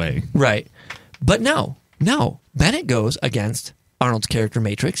of the way. Right. But no. Bennett goes against Arnold's character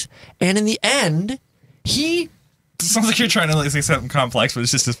Matrix, and in the end, he... It sounds like you're trying to like say something complex, but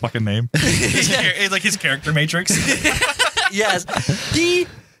it's just his fucking name. It's like his character Matrix. Yes.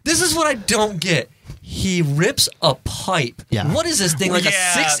 This is what I don't get. He rips a pipe. Yeah. What is this thing? Like a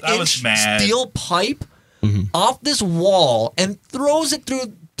 6-inch steel pipe off this wall and throws it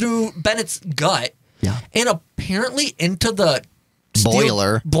through Bennett's gut. Yeah. And apparently into the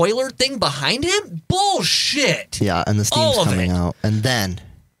boiler thing behind him? Bullshit. Yeah, and the steam's coming out. And then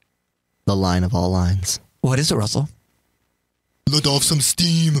the line of all lines. What is it, Russell? Let off some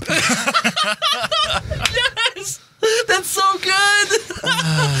steam. Yes! That's so good!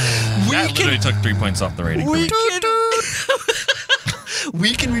 That literally took 3 points off the rating. We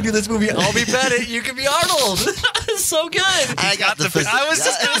can redo this movie. I'll be Bennett. You can be Arnold. So good. I was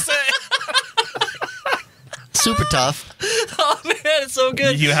just going to say. Super tough. Oh, man, it's so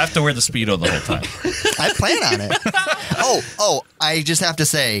good. You have to wear the Speedo the whole time. I plan on it. I just have to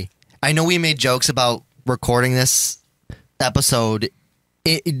say, I know we made jokes about recording this episode,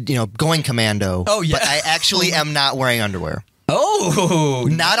 going commando. Oh, yeah. But I actually am not wearing underwear. Oh,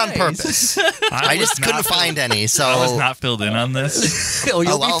 not on nice. purpose. I just couldn't find any. So I was not filled in on this. You'll be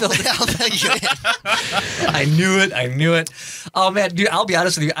filled in. I'll thank you. I knew it. Oh man, dude, I'll be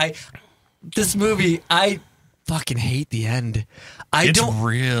honest with you. This movie, I fucking hate the end. It's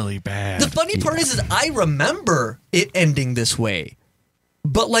really bad. The funny part is I remember it ending this way.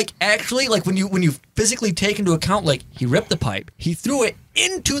 But actually, when you physically take into account, he ripped the pipe, he threw it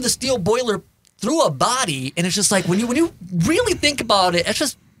into the steel boiler through a body, and it's just when you really think about it, it's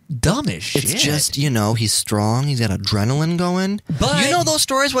just dumb as shit. It's just, he's strong, he's got adrenaline going. But you know those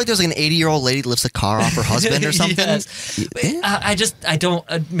stories where there's an 80-year-old lady that lifts a car off her husband or something? Yes. I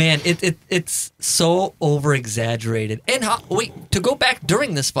don't, man, it's so over-exaggerated. And to go back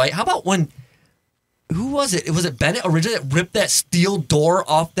during this fight, how about when, who was it? Was it Bennett originally that ripped that steel door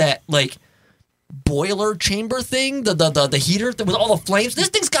off that, boiler chamber thing? The heater with all the flames? This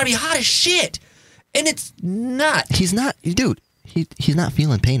thing's gotta be hot as shit. And it's not. He's not, dude. He's not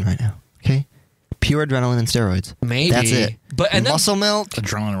feeling pain right now. Okay, pure adrenaline and steroids. Maybe that's it. And muscle milk,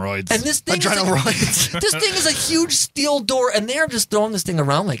 adrenaloids, and this thing this thing is a huge steel door, and they're just throwing this thing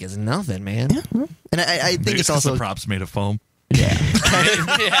around like it's nothing, man. Yeah. And I think it's also the props made of foam. Yeah,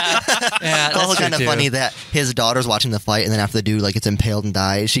 yeah. It's also kind of funny that his daughter's watching the fight, and then after the dude gets impaled and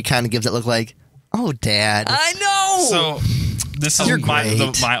dies, she kind of gives that look like, "Oh, Dad." I know. So this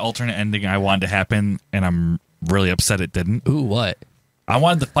is my alternate ending I wanted to happen, and I'm really upset it didn't. Ooh, what? I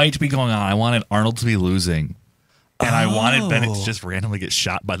wanted the fight to be going on. I wanted Arnold to be losing. And I wanted Bennett to just randomly get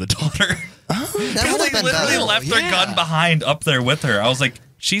shot by the daughter. Oh, that would have been literally better. left their gun behind up there with her. I was like,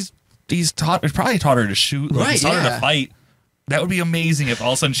 he's probably taught her to shoot. Right, He's taught her yeah. to fight. That would be amazing if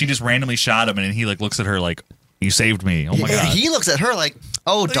all of a sudden she just randomly shot him and he looks at her like, you saved me. Oh my God. He looks at her like,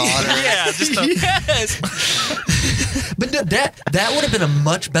 oh, daughter. Yeah, just yes. But no, that would have been a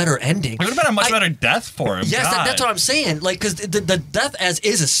much better ending. It would have been a much better death for him. Yes, that's what I'm saying. Because the death as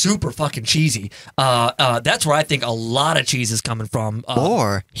is super fucking cheesy. That's where I think a lot of cheese is coming from.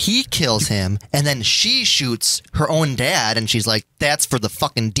 Or he kills him, and then she shoots her own dad, and she's like, "That's for the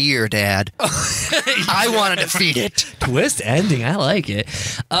fucking deer, Dad. I want to defeat it." Twist ending. I like it.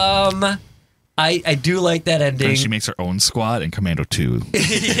 I do like that ending. And she makes her own squad in Commando 2.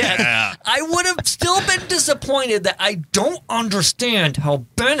 Yeah. I would have still been disappointed that I don't understand how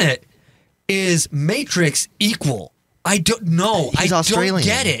Bennett is Matrix equal. I don't know. He's Australian. Don't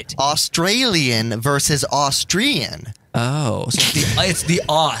get it. Australian versus Austrian. Oh, so it's the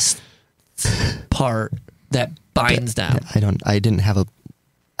Aust part that binds them. I didn't have a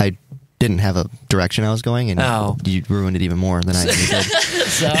direction I was going, and you ruined it even more than I did.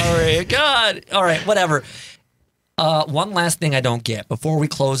 Sorry, God. All right, whatever. One last thing I don't get before we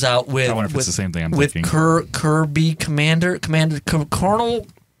close out with. I wonder if it's the same thing I'm with thinking. Cornhole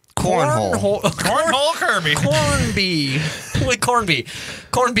Kirby. Corned beef. I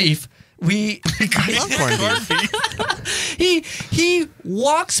love corned beef. He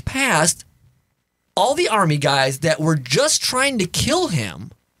walks past all the army guys that were just trying to kill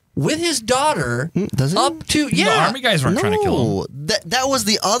him with his daughter. Does it? Up to The army guys weren't trying to kill him. That was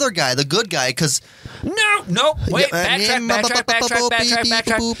the other guy, the good guy, because No, wait,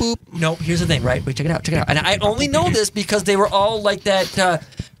 backtrack. No, here's the thing, right? Wait, check it out. And I only know this because they were all like that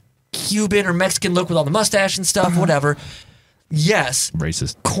Cuban or Mexican look with all the mustache and stuff, whatever. Yes.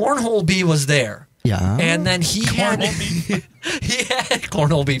 Racist. Cornhole Bee was there. Yeah. And then he had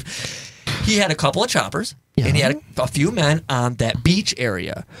Cornhole Beef. He had a couple of choppers, and he had a few men on that beach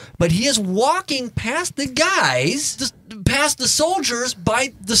area. But he is walking past the guys, past the soldiers,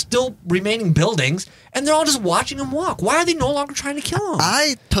 by the still remaining buildings, and they're all just watching him walk. Why are they no longer trying to kill him?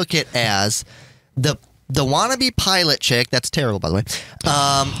 I took it as the wannabe pilot chick, that's terrible, by the way,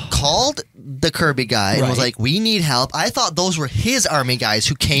 called the Kirby guy and was like, we need help. I thought those were his army guys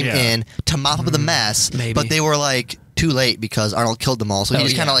who came in to mop up the mess, but they were like, too late because Arnold killed them all. So he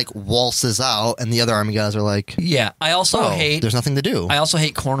just kind of waltzes out, and the other army guys are like, yeah, I also hate... There's nothing to do. I also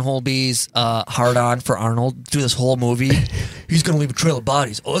hate Cornhole Bee's hard-on for Arnold through this whole movie. He's going to leave a trail of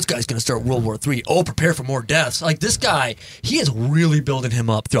bodies. Oh, this guy's going to start World War III. Oh, prepare for more deaths. Like, this guy, he is really building him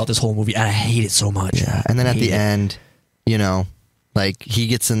up throughout this whole movie, and I hate it so much. Yeah, and then at the end, he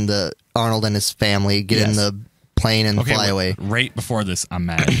gets in the... Arnold and his family get in the plane and fly away. Right before this, I'm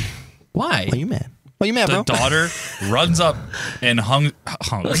mad. Why? Why are you mad? Why are you mad, The bro? daughter runs up and hugs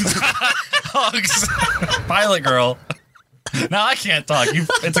pilot girl. Now I can't talk.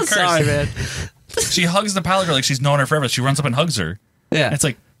 It's a curse. Sorry, man. She hugs the pilot girl like she's known her forever. She runs up and hugs her. Yeah. And it's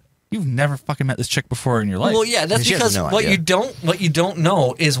like, You've never fucking met this chick before in your life. Well, yeah, that's She has because no what idea. you don't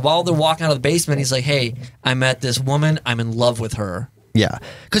know is while they're walking out of the basement, he's like, "Hey, I met this woman. I'm in love with her." Yeah,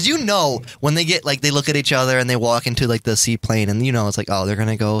 because when they get they look at each other and they walk into the seaplane, and it's like, oh, they're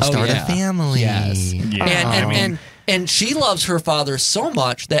gonna go start a family. Yes. Yeah. And she loves her father so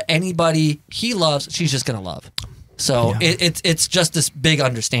much that anybody he loves, she's just gonna love. So it's just this big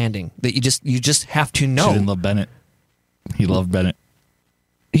understanding that you just have to know. She didn't love Bennett. He loved Bennett.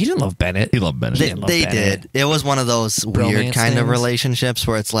 He didn't love Bennett. He loved Bennett. They did. It was one of those weird kind of relationships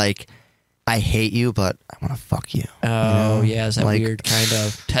where it's like, I hate you, but I want to fuck you. Oh, yeah, it's that weird kind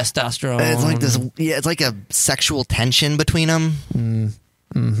of testosterone. It's like this. Yeah, it's like a sexual tension between them.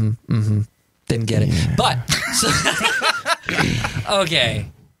 Didn't get it. But, okay.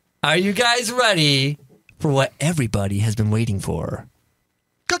 Are you guys ready for what everybody has been waiting for?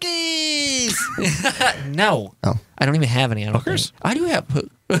 Cookies! No. Oh. I don't even have any. Hookers? I do have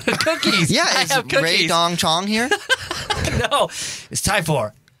cookies. Yeah, I is have cookies. Ray Dong Chong here? No. It's time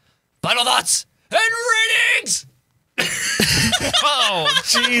for Final Thoughts and Ratings! Oh,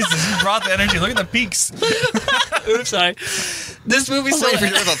 Jesus. You brought the energy. Look at the peaks. Oops, sorry. This movie's I'm waiting for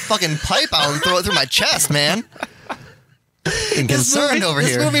you to have a fucking pipe out and throw it through my chest, man. I'm concerned over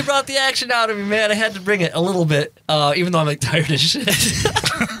here. This movie brought the action out of me, man. I had to bring it a little bit, even though I'm tired as shit.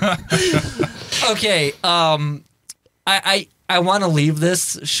 Okay, I want to leave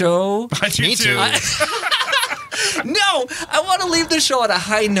this show. Me too. No, I want to leave this show on a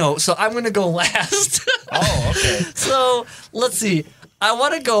high note, so I'm going to go last. Oh, okay. So let's see. I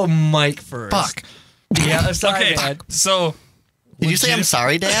want to go Mike first. Fuck. Yeah, I'm sorry, Okay, Dad. so... Did you say I'm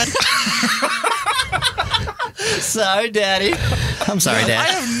sorry, Dad? Sorry, Daddy. I'm sorry, I Dad.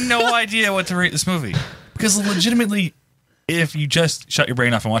 have no idea what to rate this movie. Because legitimately, if you just shut your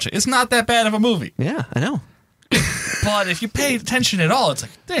brain off and watch it, it's not that bad of a movie. Yeah, I know. But if you pay attention at all, it's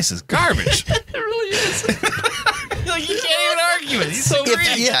like, this is garbage. It really is. Like, you can't even argue it. He's so great.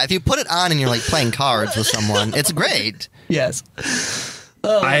 If you put it on and you're playing cards with someone, it's great. Yes.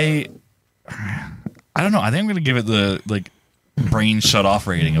 I don't know. I think I'm going to give it the brain shut off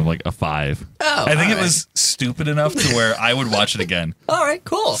rating of a 5. Oh, I think all it was stupid enough to where I would watch it again. All right,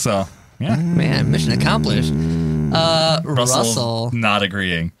 cool. So, yeah. Man, mission accomplished. Russell. Not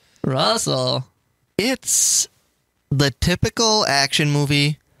agreeing. Russell. It's the typical action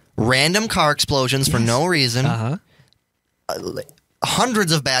movie. Random car explosions for no reason. Uh-huh.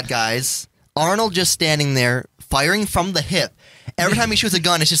 Hundreds of bad guys. Arnold just standing there, firing from the hip. Every time he shoots a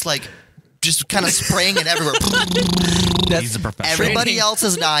gun, it's just kind of spraying it everywhere. He's a professional. Everybody else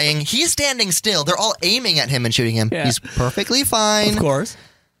is dying. He's standing still. They're all aiming at him and shooting him. Yeah. He's perfectly fine. Of course.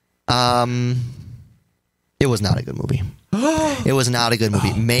 It was not a good movie. It was not a good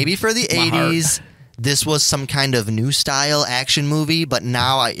movie. Maybe for the 80s, this was some kind of new style action movie, but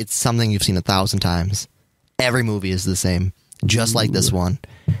now it's something you've seen 1,000 times. Every movie is the same, just like this one.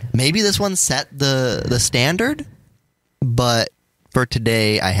 Maybe this one set the standard, but for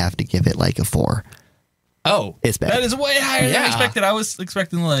today, I have to give it a 4. Oh. It's bad. That is way higher than I expected. I was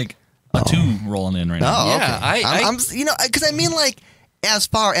expecting a 2 rolling in right now. Oh, Yeah, okay. I'm because as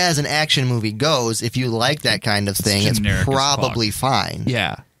far as an action movie goes, if you like that kind of thing, it's generic as probably fine.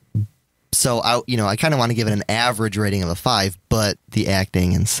 Yeah. So I kind of want to give it an average rating of a 5, but the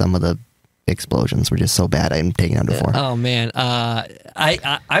acting and some of the explosions were just so bad. I'm taking it down to 4. Oh man,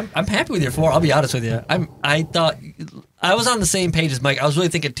 I'm happy with your 4. I'll be honest with you. I thought I was on the same page as Mike. I was really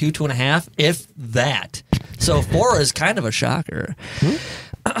thinking 2.5, if that. So 4 is kind of a shocker.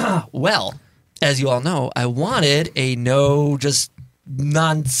 Well, as you all know, I wanted a just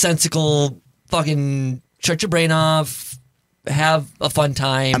nonsensical fucking shut your brain off, have a fun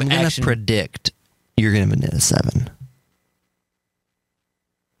time. I'm going to predict you're going to give it a 7.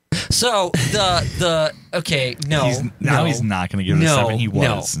 So okay, no. He's not going to give it a 7. He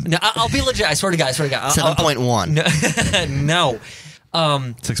was. No, I'll be legit. I swear to God. 7.1. No.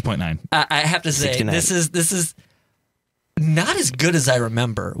 6.9. I have to say, 69. this is not as good as I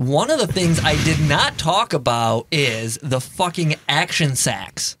remember. One of the things I did not talk about is the fucking action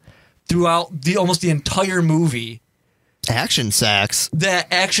sax throughout almost the entire movie. Action sax. That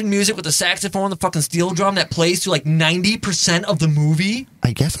action music with the saxophone, the fucking steel drum that plays through 90% of the movie.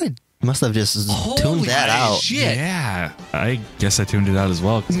 I guess I must have just tuned that out. Shit. Yeah, I guess I tuned it out as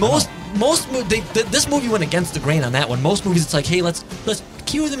well. This movie went against the grain on that one. Most movies, it's like, hey, let's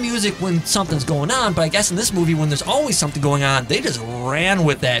cue the music when something's going on. But I guess in this movie, when there's always something going on, they just ran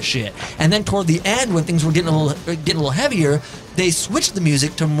with that shit. And then toward the end, when things were getting a little heavier, they switched the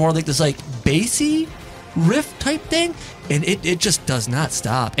music to more like this bassy riff type thing, and it just does not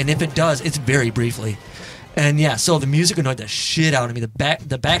stop. And if it does, it's very briefly. And yeah, so the music annoyed the shit out of me. The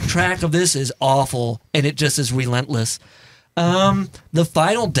backtrack of this is awful, and it just is relentless. The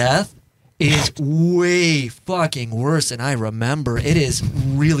final death is way fucking worse than I remember. It is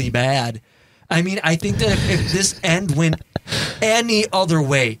really bad. I mean, I think that if this end went any other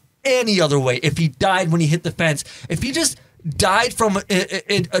way, if he died when he hit the fence, if he just died from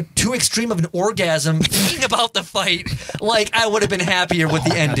a too extreme of an orgasm thinking about the fight, like, I would have been happier with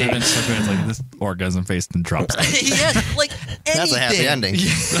the ending. Been so good. It's like this orgasm face and drops. Yeah, like anything. That's a happy ending.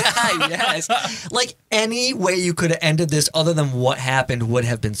 Yeah, yes. Like, any way you could have ended this other than what happened would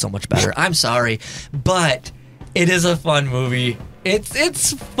have been so much better. I'm sorry, but it is a fun movie.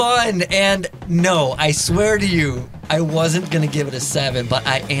 It's fun, and no, I swear to you, I wasn't going to give it a 7, but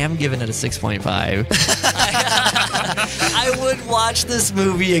I am giving it a 6.5. I would watch this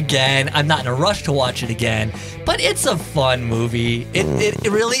movie again. I'm not in a rush to watch it again, but it's a fun movie. It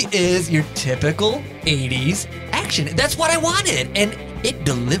really is your typical 80s action. That's what I wanted, and it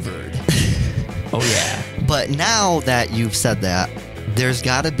delivered. Oh, yeah. But now that you've said that, there's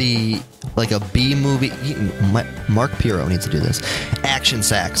got to be like a B movie. Mark Pirro needs to do this. Action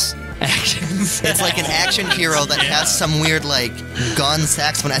sex. Action sex. It's like an action hero that has some weird like gun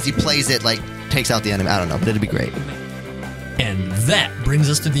saxophone as he plays it, like takes out the enemy. I don't know, but it'd be great. And that brings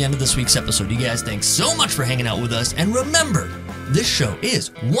us to the end of this week's episode. You guys, thanks so much for hanging out with us. And remember, this show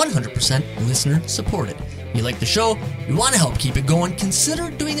is 100% listener supported. You like the show? You want to help keep it going?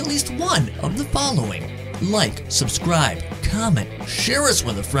 Consider doing at least one of the following. Like, subscribe, comment, share us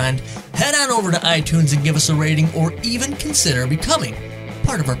with a friend, head on over to iTunes and give us a rating, or even consider becoming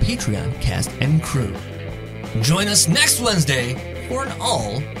part of our Patreon cast and crew. Join us next Wednesday for an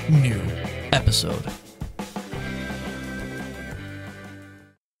all-new episode.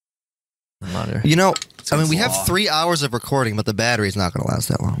 You know, I mean, we have 3 hours of recording, but the battery's not going to last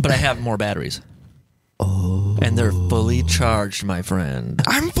that long. But I have more batteries. Oh. And they're fully charged, my friend.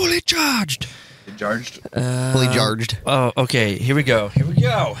 I'm fully charged. Charged? Fully charged. Oh, okay. Here we go.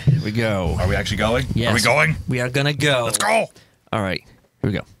 Are we actually going? Yes. Are we going? We are going to go. Let's go. All right. Here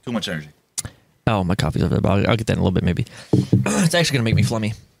we go. Too much energy. Oh, my coffee's over there, but I'll get that in a little bit, maybe. It's actually going to make me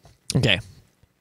flummy. Okay.